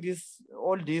are doing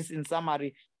all this in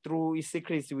summary through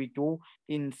secrecy we do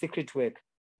in secret work.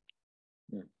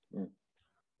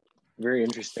 Very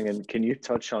interesting. And can you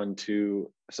touch on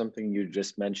something you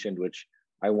just mentioned, which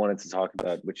I wanted to talk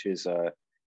about, which is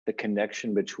the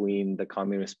connection between the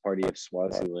Communist Party of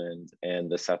Swaziland and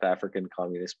the South African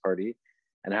Communist Party,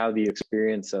 and how the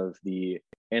experience of the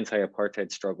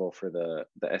anti-apartheid struggle for the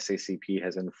SACP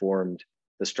has informed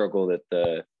the struggle that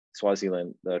the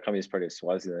Communist Party of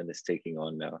Swaziland is taking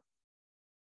on now.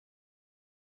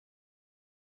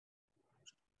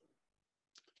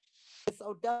 The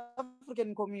South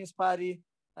African Communist Party,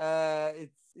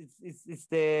 it's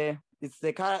the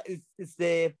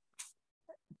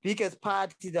biggest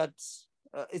party that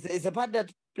it's a party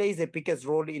that plays the biggest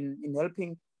role in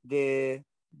helping the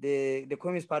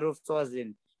Communist Party of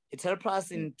Swaziland. It helps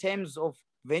us in terms of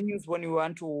venues when we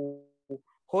want to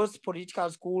host political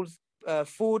schools,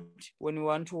 food when we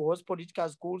want to host political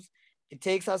schools. It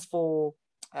takes us for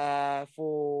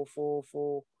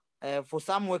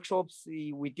some workshops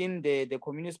within the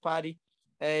Communist Party.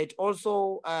 It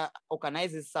also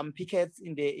organizes some pickets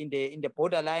in the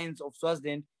borderlines of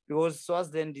Swaziland, because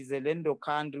Swaziland is a landlocked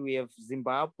country. We have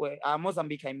Zimbabwe,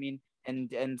 Mozambique, I mean,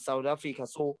 and South Africa.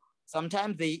 So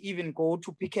sometimes they even go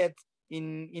to picket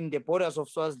in the borders of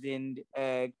Swaziland,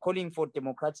 calling for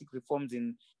democratic reforms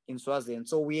in Swaziland.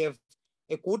 So we have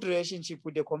a good relationship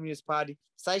with the Communist Party,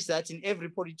 such that in every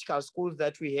political school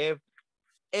that we have,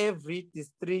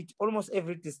 almost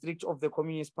every district of the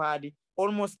Communist Party,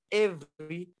 almost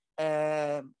every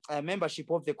membership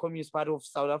of the Communist Party of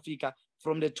South Africa,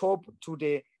 from the top to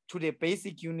the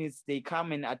basic units, they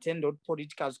come and attend all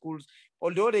political schools.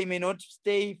 Although they may not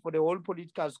stay for the whole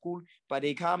political school, but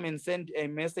they come and send a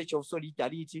message of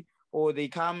solidarity, or they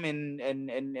come and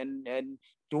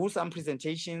do some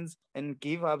presentations and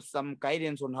give us some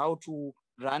guidance on how to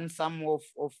run some of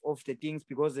the things,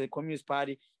 because the Communist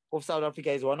Party of South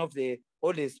Africa is one of the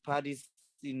oldest parties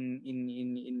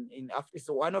in Africa. It's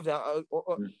one of the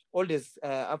oldest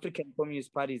African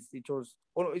Communist parties. It was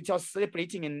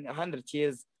celebrating in 100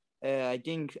 years, I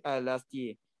think, last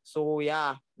year. So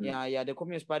the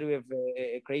Communist Party, we have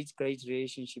a great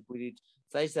relationship with it,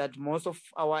 such that most of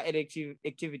our elective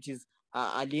activities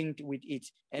are linked with it.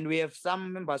 And we have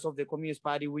some members of the Communist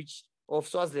Party of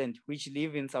Swaziland which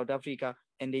live in South Africa,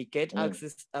 and they get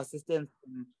assistance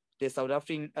from the South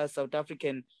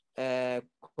African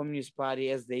Communist Party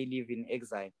as they live in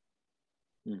exile.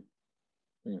 Mm,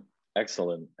 mm.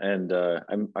 Excellent. And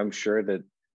I'm sure that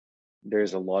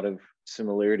there's a lot of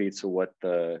similarity to what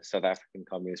the South African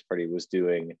Communist Party was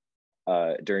doing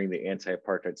during the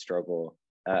anti-apartheid struggle,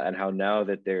 and how now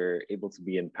that they're able to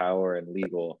be in power and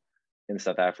legal in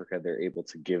South Africa, they're able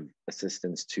to give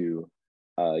assistance to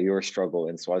your struggle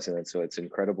in Swaziland. So it's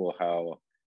incredible how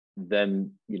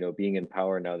them, being in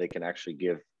power now, they can actually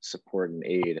give support and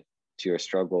aid to your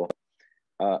struggle.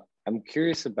 I'm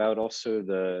curious about also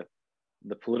the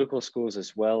political schools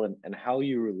as well, and how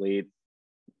you relate,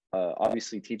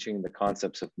 obviously teaching the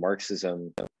concepts of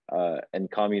Marxism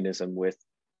and communism with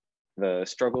the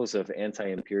struggles of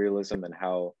anti-imperialism, and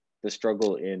how the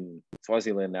struggle in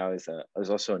Swaziland now is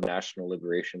also a national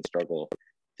liberation struggle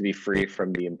to be free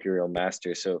from the imperial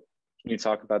master. So can you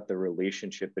talk about the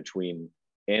relationship between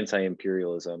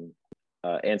anti-imperialism,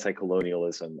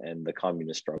 anti-colonialism, and the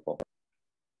communist struggle?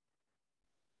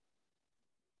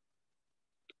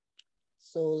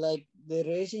 So like the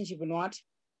relationship in what?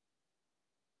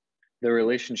 The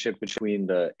relationship between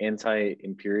the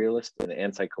anti-imperialist and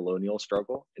anti-colonial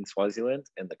struggle in Swaziland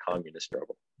and the communist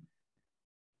struggle.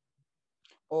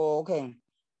 Oh, okay.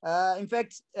 In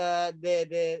fact,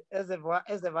 the as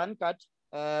the vanguard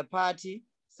party,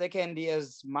 secondly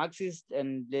as Marxist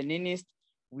and Leninist,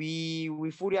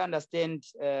 we fully understand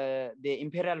the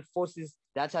imperial forces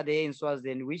that are there in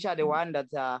Swaziland, which are the ones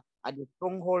that are the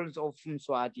strongholds of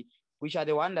Mswati, which are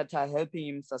the ones that are helping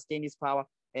him sustain his power.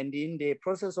 And in the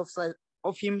process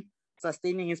of him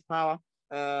sustaining his power,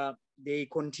 they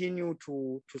continue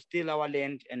to steal our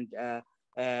land and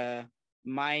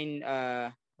mine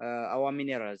our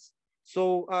minerals.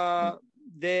 So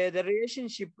the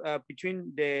relationship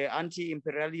between the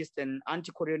anti-imperialist and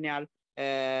anti-colonial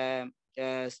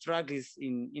struggles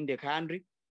in the country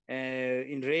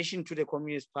in relation to the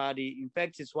Communist Party, in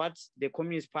fact, is what the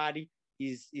Communist Party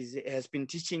has been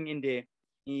teaching in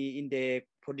the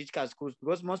political schools,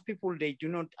 because most people, they do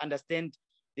not understand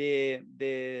the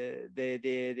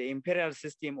imperial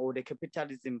system or the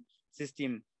capitalism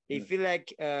system. They feel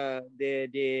like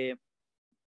the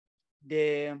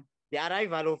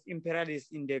arrival of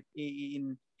imperialists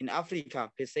in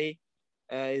Africa per se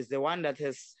is the one that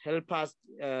has helped us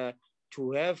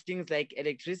to have things like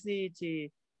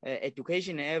electricity,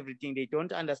 education, and everything. They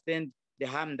don't understand the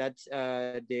harm that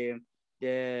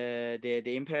the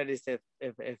imperialists have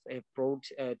brought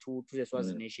to the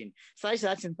Swazi nation, such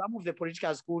that in some of the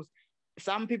political schools,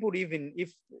 some people, even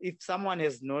if someone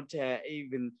has not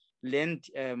even learned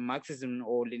Marxism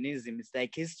or Leninism, it's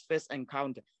like his first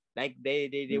encounter. Like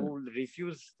they will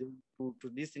refuse to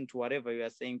listen to whatever you are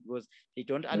saying, because they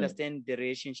don't understand the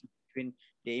relationship between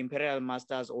the imperial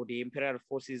masters or the imperial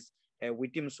forces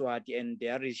with Mswati and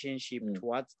their relationship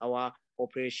towards our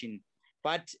operation.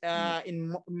 But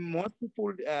in most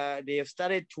people, they have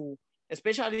started to,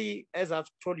 especially as I've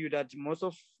told you, that most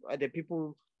of the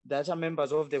people that are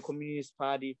members of the Communist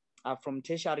Party are from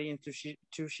tertiary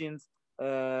institutions,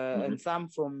 and some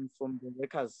from the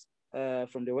workers.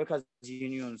 From the workers'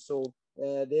 union. So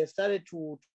they have started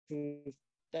to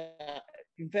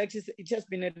in fact, it has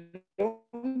been a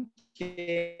long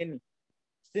journey.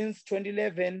 Since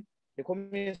 2011, the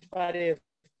Communist Party has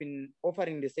been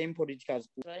offering the same political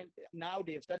schools. Now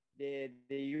they've started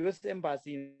the US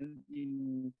embassy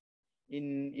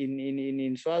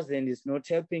in Swaziland is not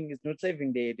helping, it's not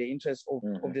saving the interests of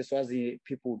the Swazi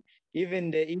people.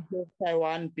 Even the issue of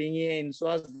Taiwan being here in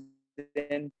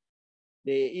Swaziland,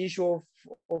 the issue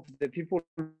of the people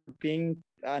being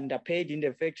underpaid in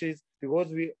the factories,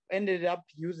 because we ended up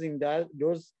using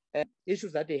those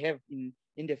issues that they have in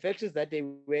the factories that they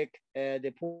work,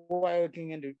 the poor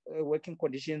working and the working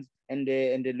conditions and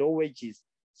the low wages.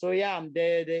 So yeah,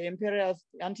 the imperialist,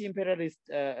 anti-imperialist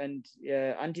and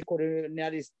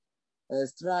anti-colonialist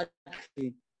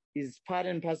strategy is part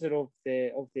and parcel of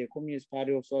the Communist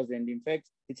Party of Swaziland. In fact,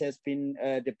 it has been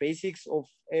the basics of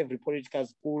every political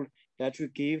school that we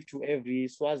give to every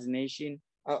Swazi nation,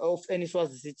 of any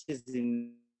Swazi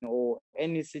citizen or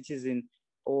any citizen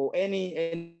or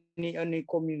any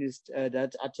communist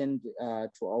that attend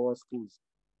to our schools.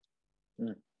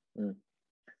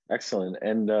 Excellent.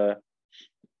 And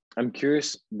I'm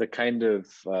curious the kind of,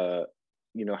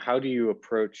 how do you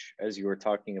approach, as you were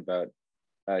talking about,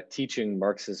 teaching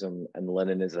Marxism and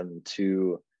Leninism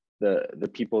to the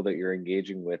people that you're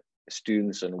engaging with,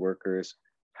 students and workers?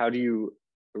 How do you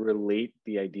relate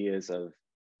the ideas of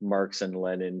Marx and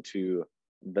Lenin to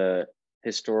the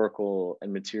historical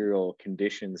and material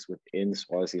conditions within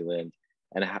Swaziland,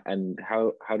 and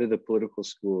how do the political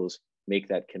schools make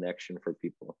that connection for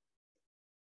people?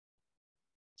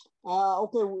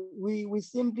 Okay, we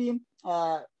simply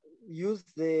use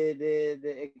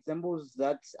the examples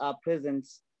that are present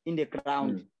in the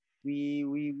ground. Mm.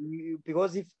 We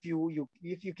because if you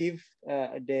give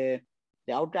the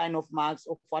outline of Marx,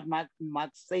 of what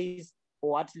Marx says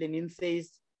or what Lenin says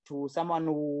to someone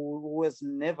who has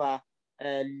never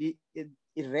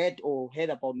read or heard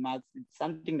about Marx, it's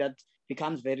something that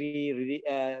becomes very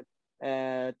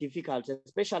difficult,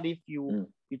 especially if you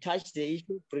touch the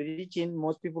issue of religion.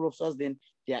 Most people of Swaziland,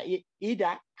 they are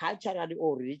either culturally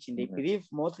or religion. They believe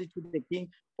mostly to the king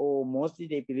or mostly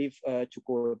they believe to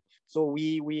God. So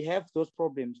we have those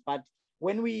problems. But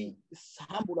when we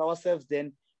humble ourselves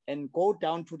then and go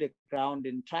down to the ground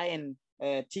and try and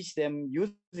teach them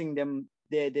using them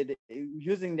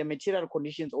using the material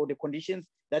conditions or the conditions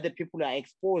that the people are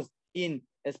exposed in,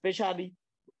 especially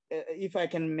if I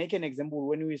can make an example,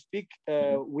 when we speak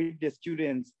with the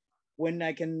students, when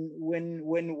we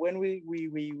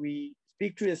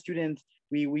speak to the students,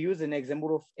 we use an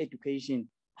example of education,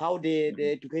 how the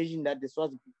education that the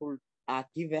Swazi people are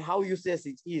given, how useless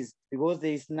it is, because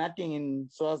there is nothing in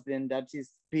Swaziland that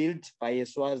is built by a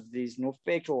Swazi. There is no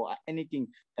factory or anything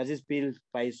that is built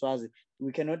by a Swazi.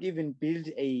 We cannot even build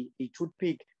a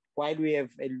toothpick while we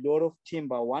have a lot of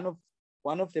timber. One of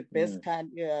the best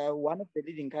one of the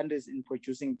leading countries in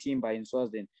producing timber in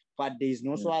Swaziland, but there is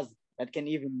no Swazi that can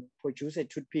even produce a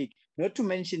toothpick. Not to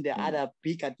mention the other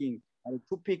bigger thing. A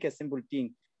toothpick, a simple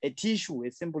thing. A tissue,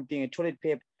 a simple thing. A toilet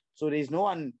paper. So there is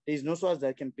no Swazi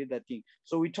that can build that thing.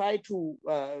 So we try to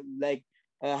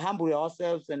humble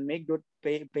ourselves and make that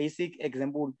basic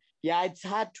example. Yeah, it's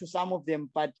hard to some of them,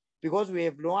 but because we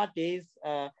have longer days,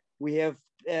 we have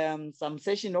some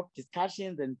session of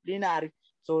discussions and plenary.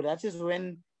 So that is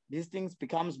when these things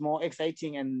becomes more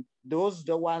exciting, and those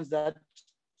the ones that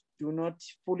do not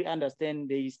fully understand,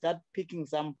 they start picking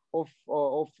some of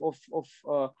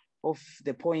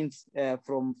the points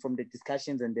from the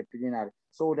discussions and the plenary.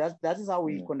 So that is how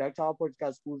we conduct our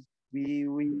political schools. We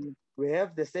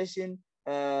have the session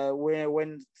where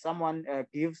when someone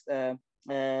gives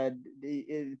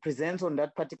presents on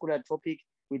that particular topic,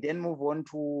 we then move on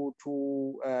to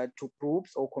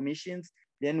groups or commissions.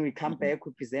 Then we come back,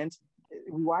 we present.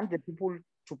 We want the people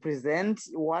to present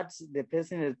what the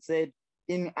person had said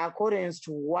in accordance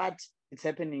to what is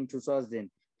happening to Swaziland.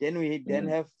 Then we then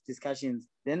have discussions.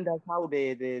 Then that's how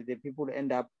the people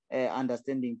end up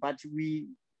understanding. But we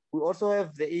also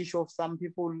have the issue of some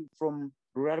people from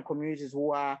rural communities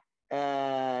who are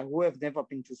who have never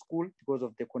been to school because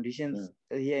of the conditions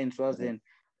here in Swaziland.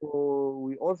 So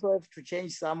we also have to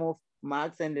change some of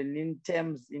Marx and Lenin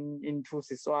terms into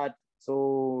Siswati.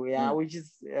 So yeah, which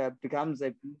is becomes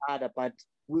a bit harder. But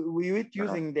we with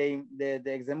using the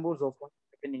examples of what's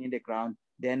happening in the ground,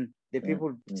 then the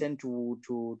people tend to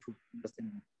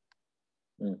understand.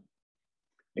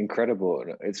 Incredible.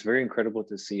 It's very incredible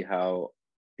to see how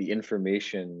the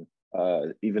information,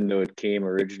 even though it came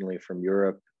originally from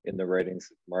Europe in the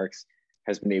writings of Marx,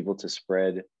 has been able to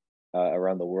spread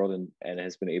around the world and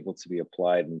has been able to be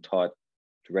applied and taught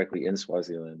directly in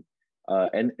Swaziland.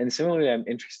 And similarly, I'm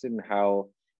interested in how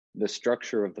the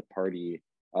structure of the party,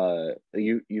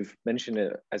 you've mentioned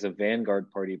it as a vanguard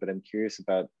party, but I'm curious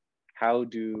about how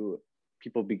do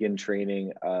people begin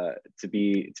training to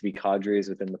be cadres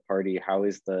within the party? How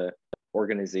is the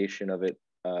organization of it,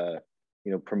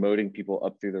 promoting people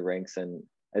up through the ranks and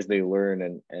as they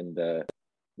learn and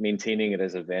maintaining it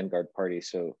as a vanguard party?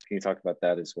 So can you talk about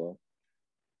that as well?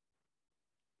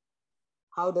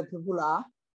 How the people are?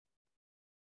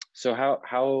 So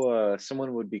how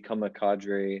someone would become a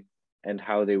cadre and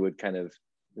how they would kind of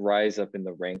rise up in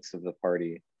the ranks of the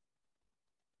party.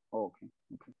 Okay.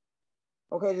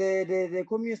 The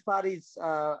Communist Party is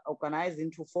organized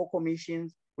into 4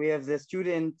 commissions. We have the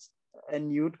Student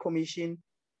and Youth Commission.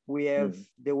 We have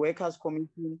the Workers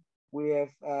Commission. We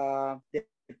have the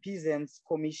Peasants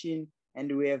Commission,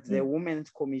 and we have the Women's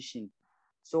Commission.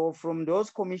 So from those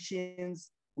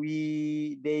commissions,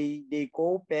 they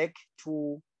go back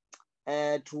to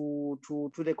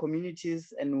the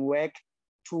communities and work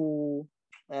to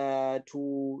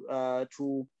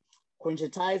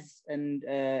conscientize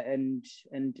and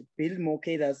build more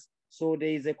cadres. So there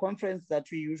is a conference that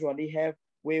we usually have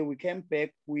where we come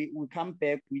back with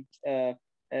a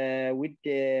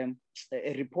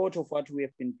report of what we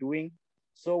have been doing.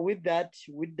 So with that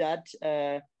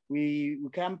we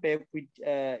come back with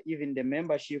even the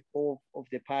membership of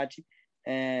the party.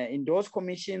 In those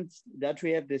commissions that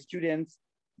we have, the students,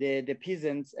 the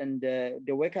peasants and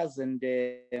the workers and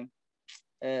the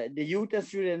youth and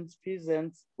students,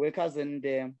 peasants, workers and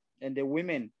the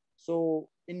women. So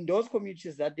in those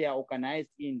communities that they are organized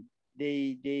in,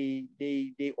 they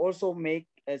also make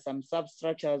some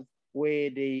substructures where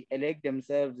they elect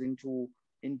themselves into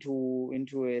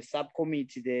a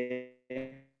subcommittee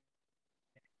there,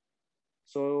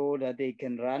 so that they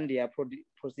can run their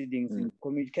proceedings and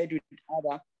communicate with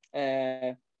other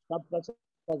substructures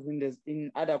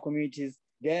in other communities.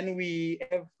 Then we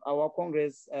have our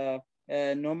Congress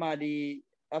normally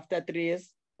after 3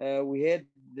 years. We had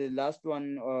the last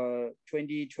one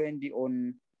 2020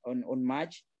 on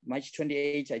March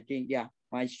 28, I think. Yeah,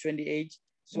 March 28.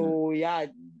 So yeah,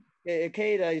 a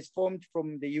cadre is formed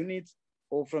from the units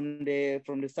or from the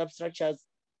substructures.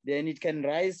 Then it can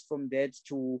rise from that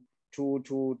to the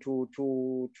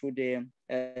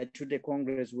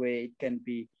Congress where it can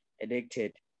be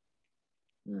elected.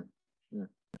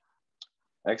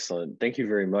 Excellent. Thank you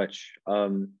very much.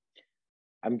 I'm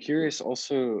curious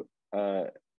also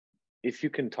if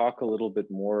you can talk a little bit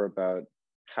more about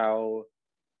how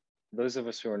those of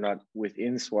us who are not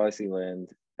within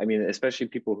Swaziland, I mean, especially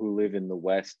people who live in the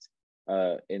West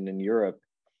and in Europe,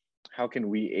 how can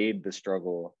we aid the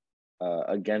struggle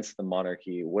against the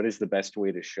monarchy? What is the best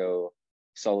way to show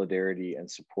solidarity and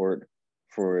support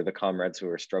for the comrades who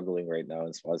are struggling right now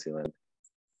in Swaziland?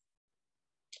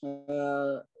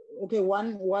 Okay,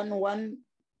 one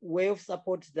way of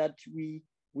support that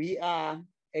we are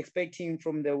expecting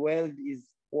from the world is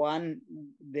one,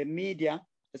 the media,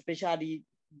 especially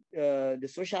the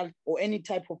social or any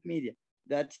type of media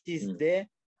that is there,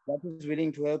 that is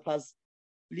willing to help us.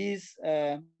 Please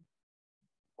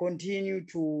continue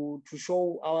to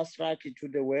show our struggle to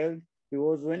the world,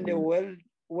 because when the whole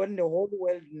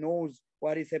world knows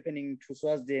what is happening to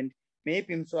Swaziland,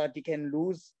 maybe Mswati can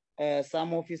lose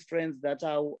some of his friends that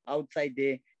are outside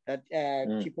there that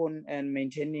keep on and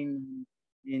maintaining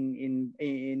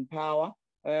in power.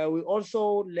 We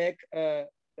also lack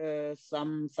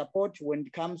some support when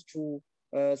it comes to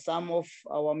some of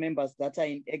our members that are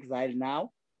in exile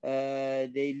now.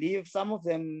 They live, some of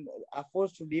them are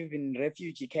forced to live in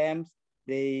refugee camps.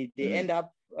 They end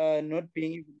up not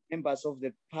being members of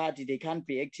the party. They can't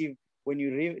be active. When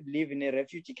you live in a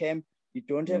refugee camp, you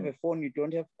don't have a phone, you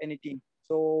don't have anything.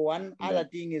 So one other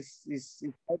thing is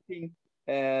helping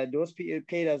those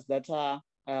cadres that are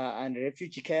in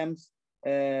refugee camps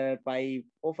by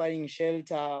offering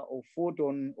shelter or food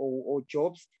or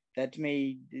jobs that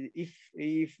may, if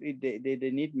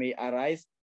the need may arise.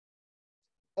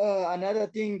 Another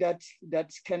thing that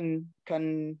can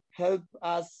help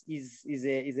us is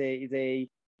a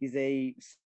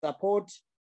support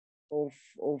of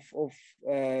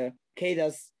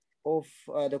cadres of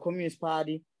the Communist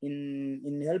Party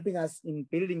in helping us in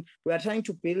building. We are trying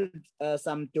to build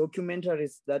some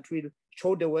documentaries that will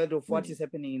show the world of what is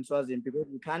happening in Swaziland, because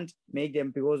we can't make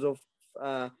them because of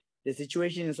the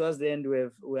situation in Swaziland. We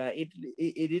are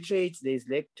illiterate, there's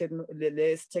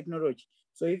less technology.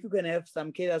 So if you can have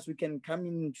some cadres, we can come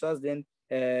in Swaziland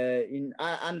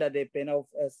under the pen of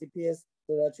CPS, so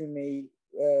that we may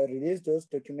release those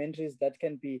documentaries that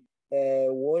can be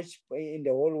watched in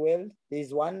the whole world.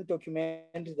 There's one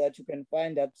documentary that you can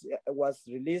find that was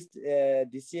released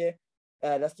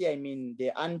last year, I mean,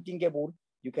 the Unthinkable.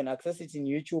 You can access it in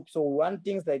YouTube. So one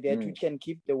things like that, we can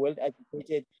keep the world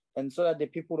educated, and so that the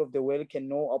people of the world can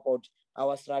know about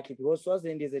our struggle. Because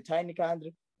Swaziland is a tiny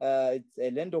country, it's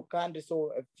a landlocked country,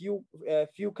 so a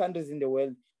few countries in the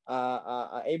world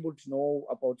are able to know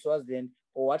about Swaziland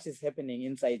or what is happening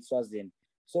inside Swaziland.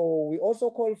 So we also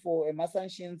call for mass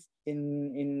sanctions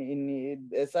in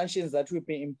sanctions that will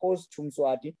be imposed to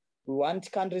Mswati. We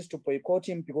want countries to boycott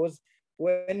him, because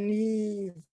when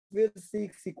he feels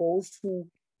sick, he goes to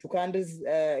countries.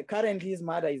 Currently, his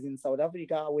mother is in South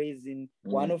Africa, where he's in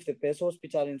one of the best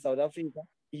hospitals in South Africa.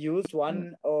 He used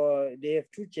one, they have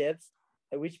 2 jets,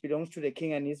 which belongs to the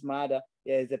king and his mother.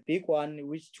 There's a big one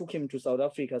which took him to South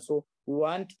Africa. So we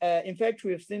want, in fact,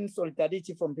 we've seen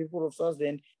solidarity from people of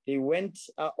Swaziland. They went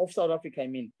of South Africa, I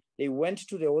mean, they went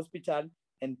to the hospital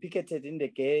and picketed in the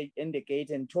gate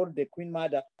and told the Queen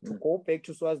Mother to go back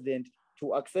to Swaziland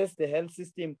to access the health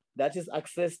system that is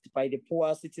accessed by the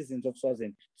poor citizens of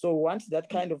Swaziland. So we want that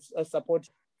kind of support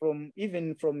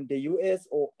even from the US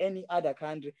or any other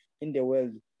country in the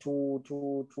world to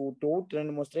do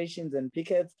demonstrations and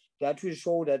pickets that will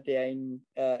show that they are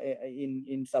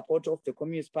in support of the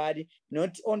Communist Party,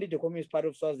 not only the Communist Party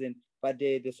of Swaziland, but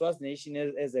the Swazi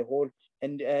nation as a whole.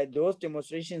 And those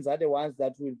demonstrations are the ones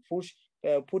that will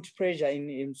put pressure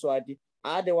in Mswati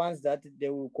are the ones that they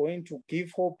were going to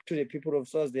give hope to the people of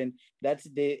Swaziland that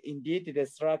indeed the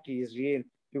struggle is real.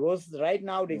 Because right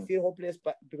now they feel hopeless,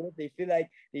 but because they feel like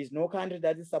there's no country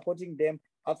that is supporting them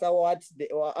after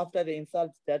after the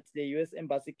insult that the U.S.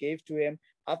 embassy gave to him,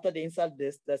 after the insult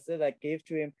that gave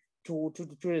to him to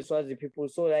the Swazi people.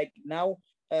 So like now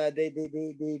they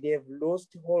have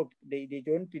lost hope. They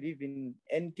don't believe in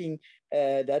anything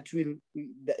that will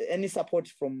any support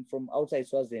from outside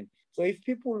Swaziland. So if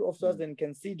people of Swaziland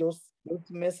can see those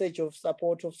message of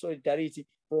support, of solidarity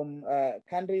from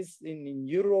countries in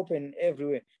Europe and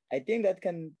everywhere, I think that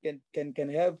can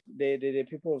help the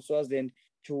people of Swaziland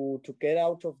to get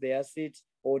out of their seat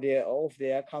or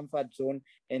their comfort zone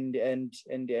and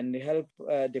help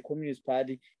the Communist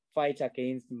Party fight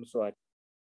against Mswati.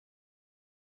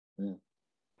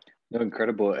 No,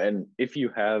 incredible. And if you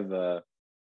have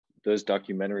those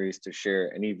documentaries to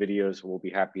share, any videos, we'll be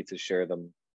happy to share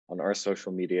them on our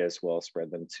social media as well,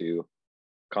 spread them to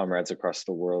comrades across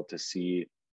the world to see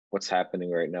what's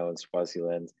happening right now in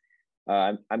Swaziland.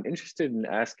 I'm interested in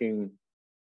asking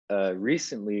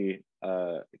recently,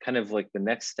 kind of like the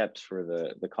next steps for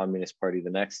the Communist Party, the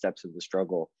next steps of the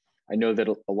struggle. I know that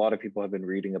a lot of people have been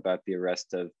reading about the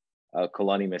arrest of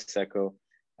Kolani Maseko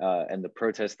and the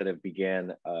protests that have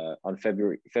began on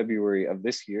February of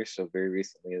this year. So very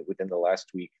recently, within the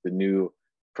last week, the new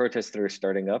protests that are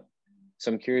starting up.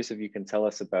 So I'm curious if you can tell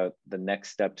us about the next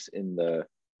steps in the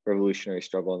revolutionary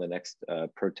struggle and the next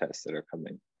protests that are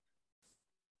coming.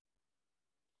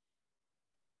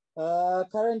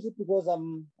 Currently, because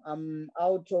I'm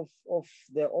out of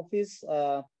the office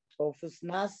of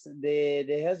SNAS,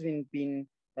 there has been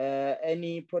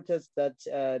any protest that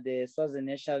the Swaziland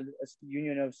National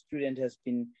Union of Students has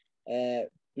been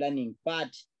planning. But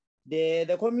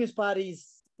the Communist Party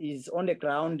is on the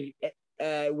ground.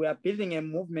 We are building a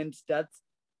movement that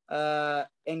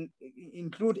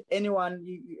include anyone.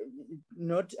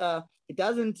 Not it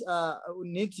doesn't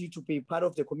need you to be part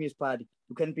of the Communist Party.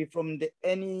 You can be from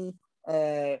any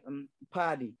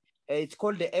party. It's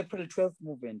called the April 12th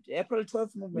movement. The April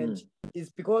 12th movement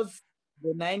is because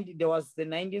there was the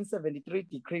 1973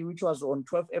 decree, which was on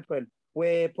 12th April,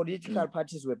 where political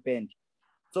parties were banned.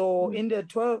 So in the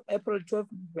April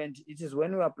 12th movement, it is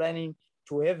when we are planning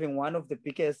to having one of the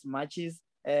biggest marches,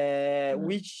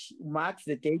 which marks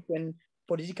the date when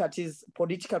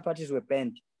political parties were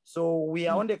banned. So we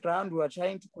are on the ground. We are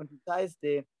trying to conscientize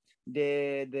the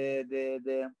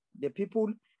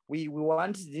people. We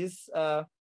want these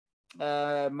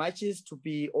marches to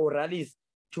be, or rallies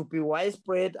to be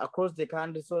widespread across the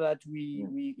country, so that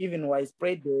we even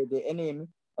widespread the enemy,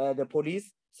 the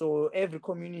police. So every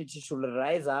community should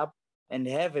rise up and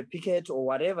have a picket or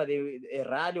whatever, a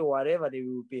rally or whatever they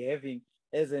will be having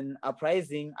as an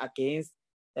uprising against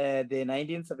the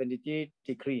 1973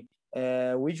 decree,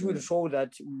 which will show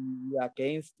that we are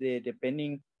against the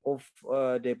banning of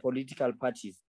the political parties.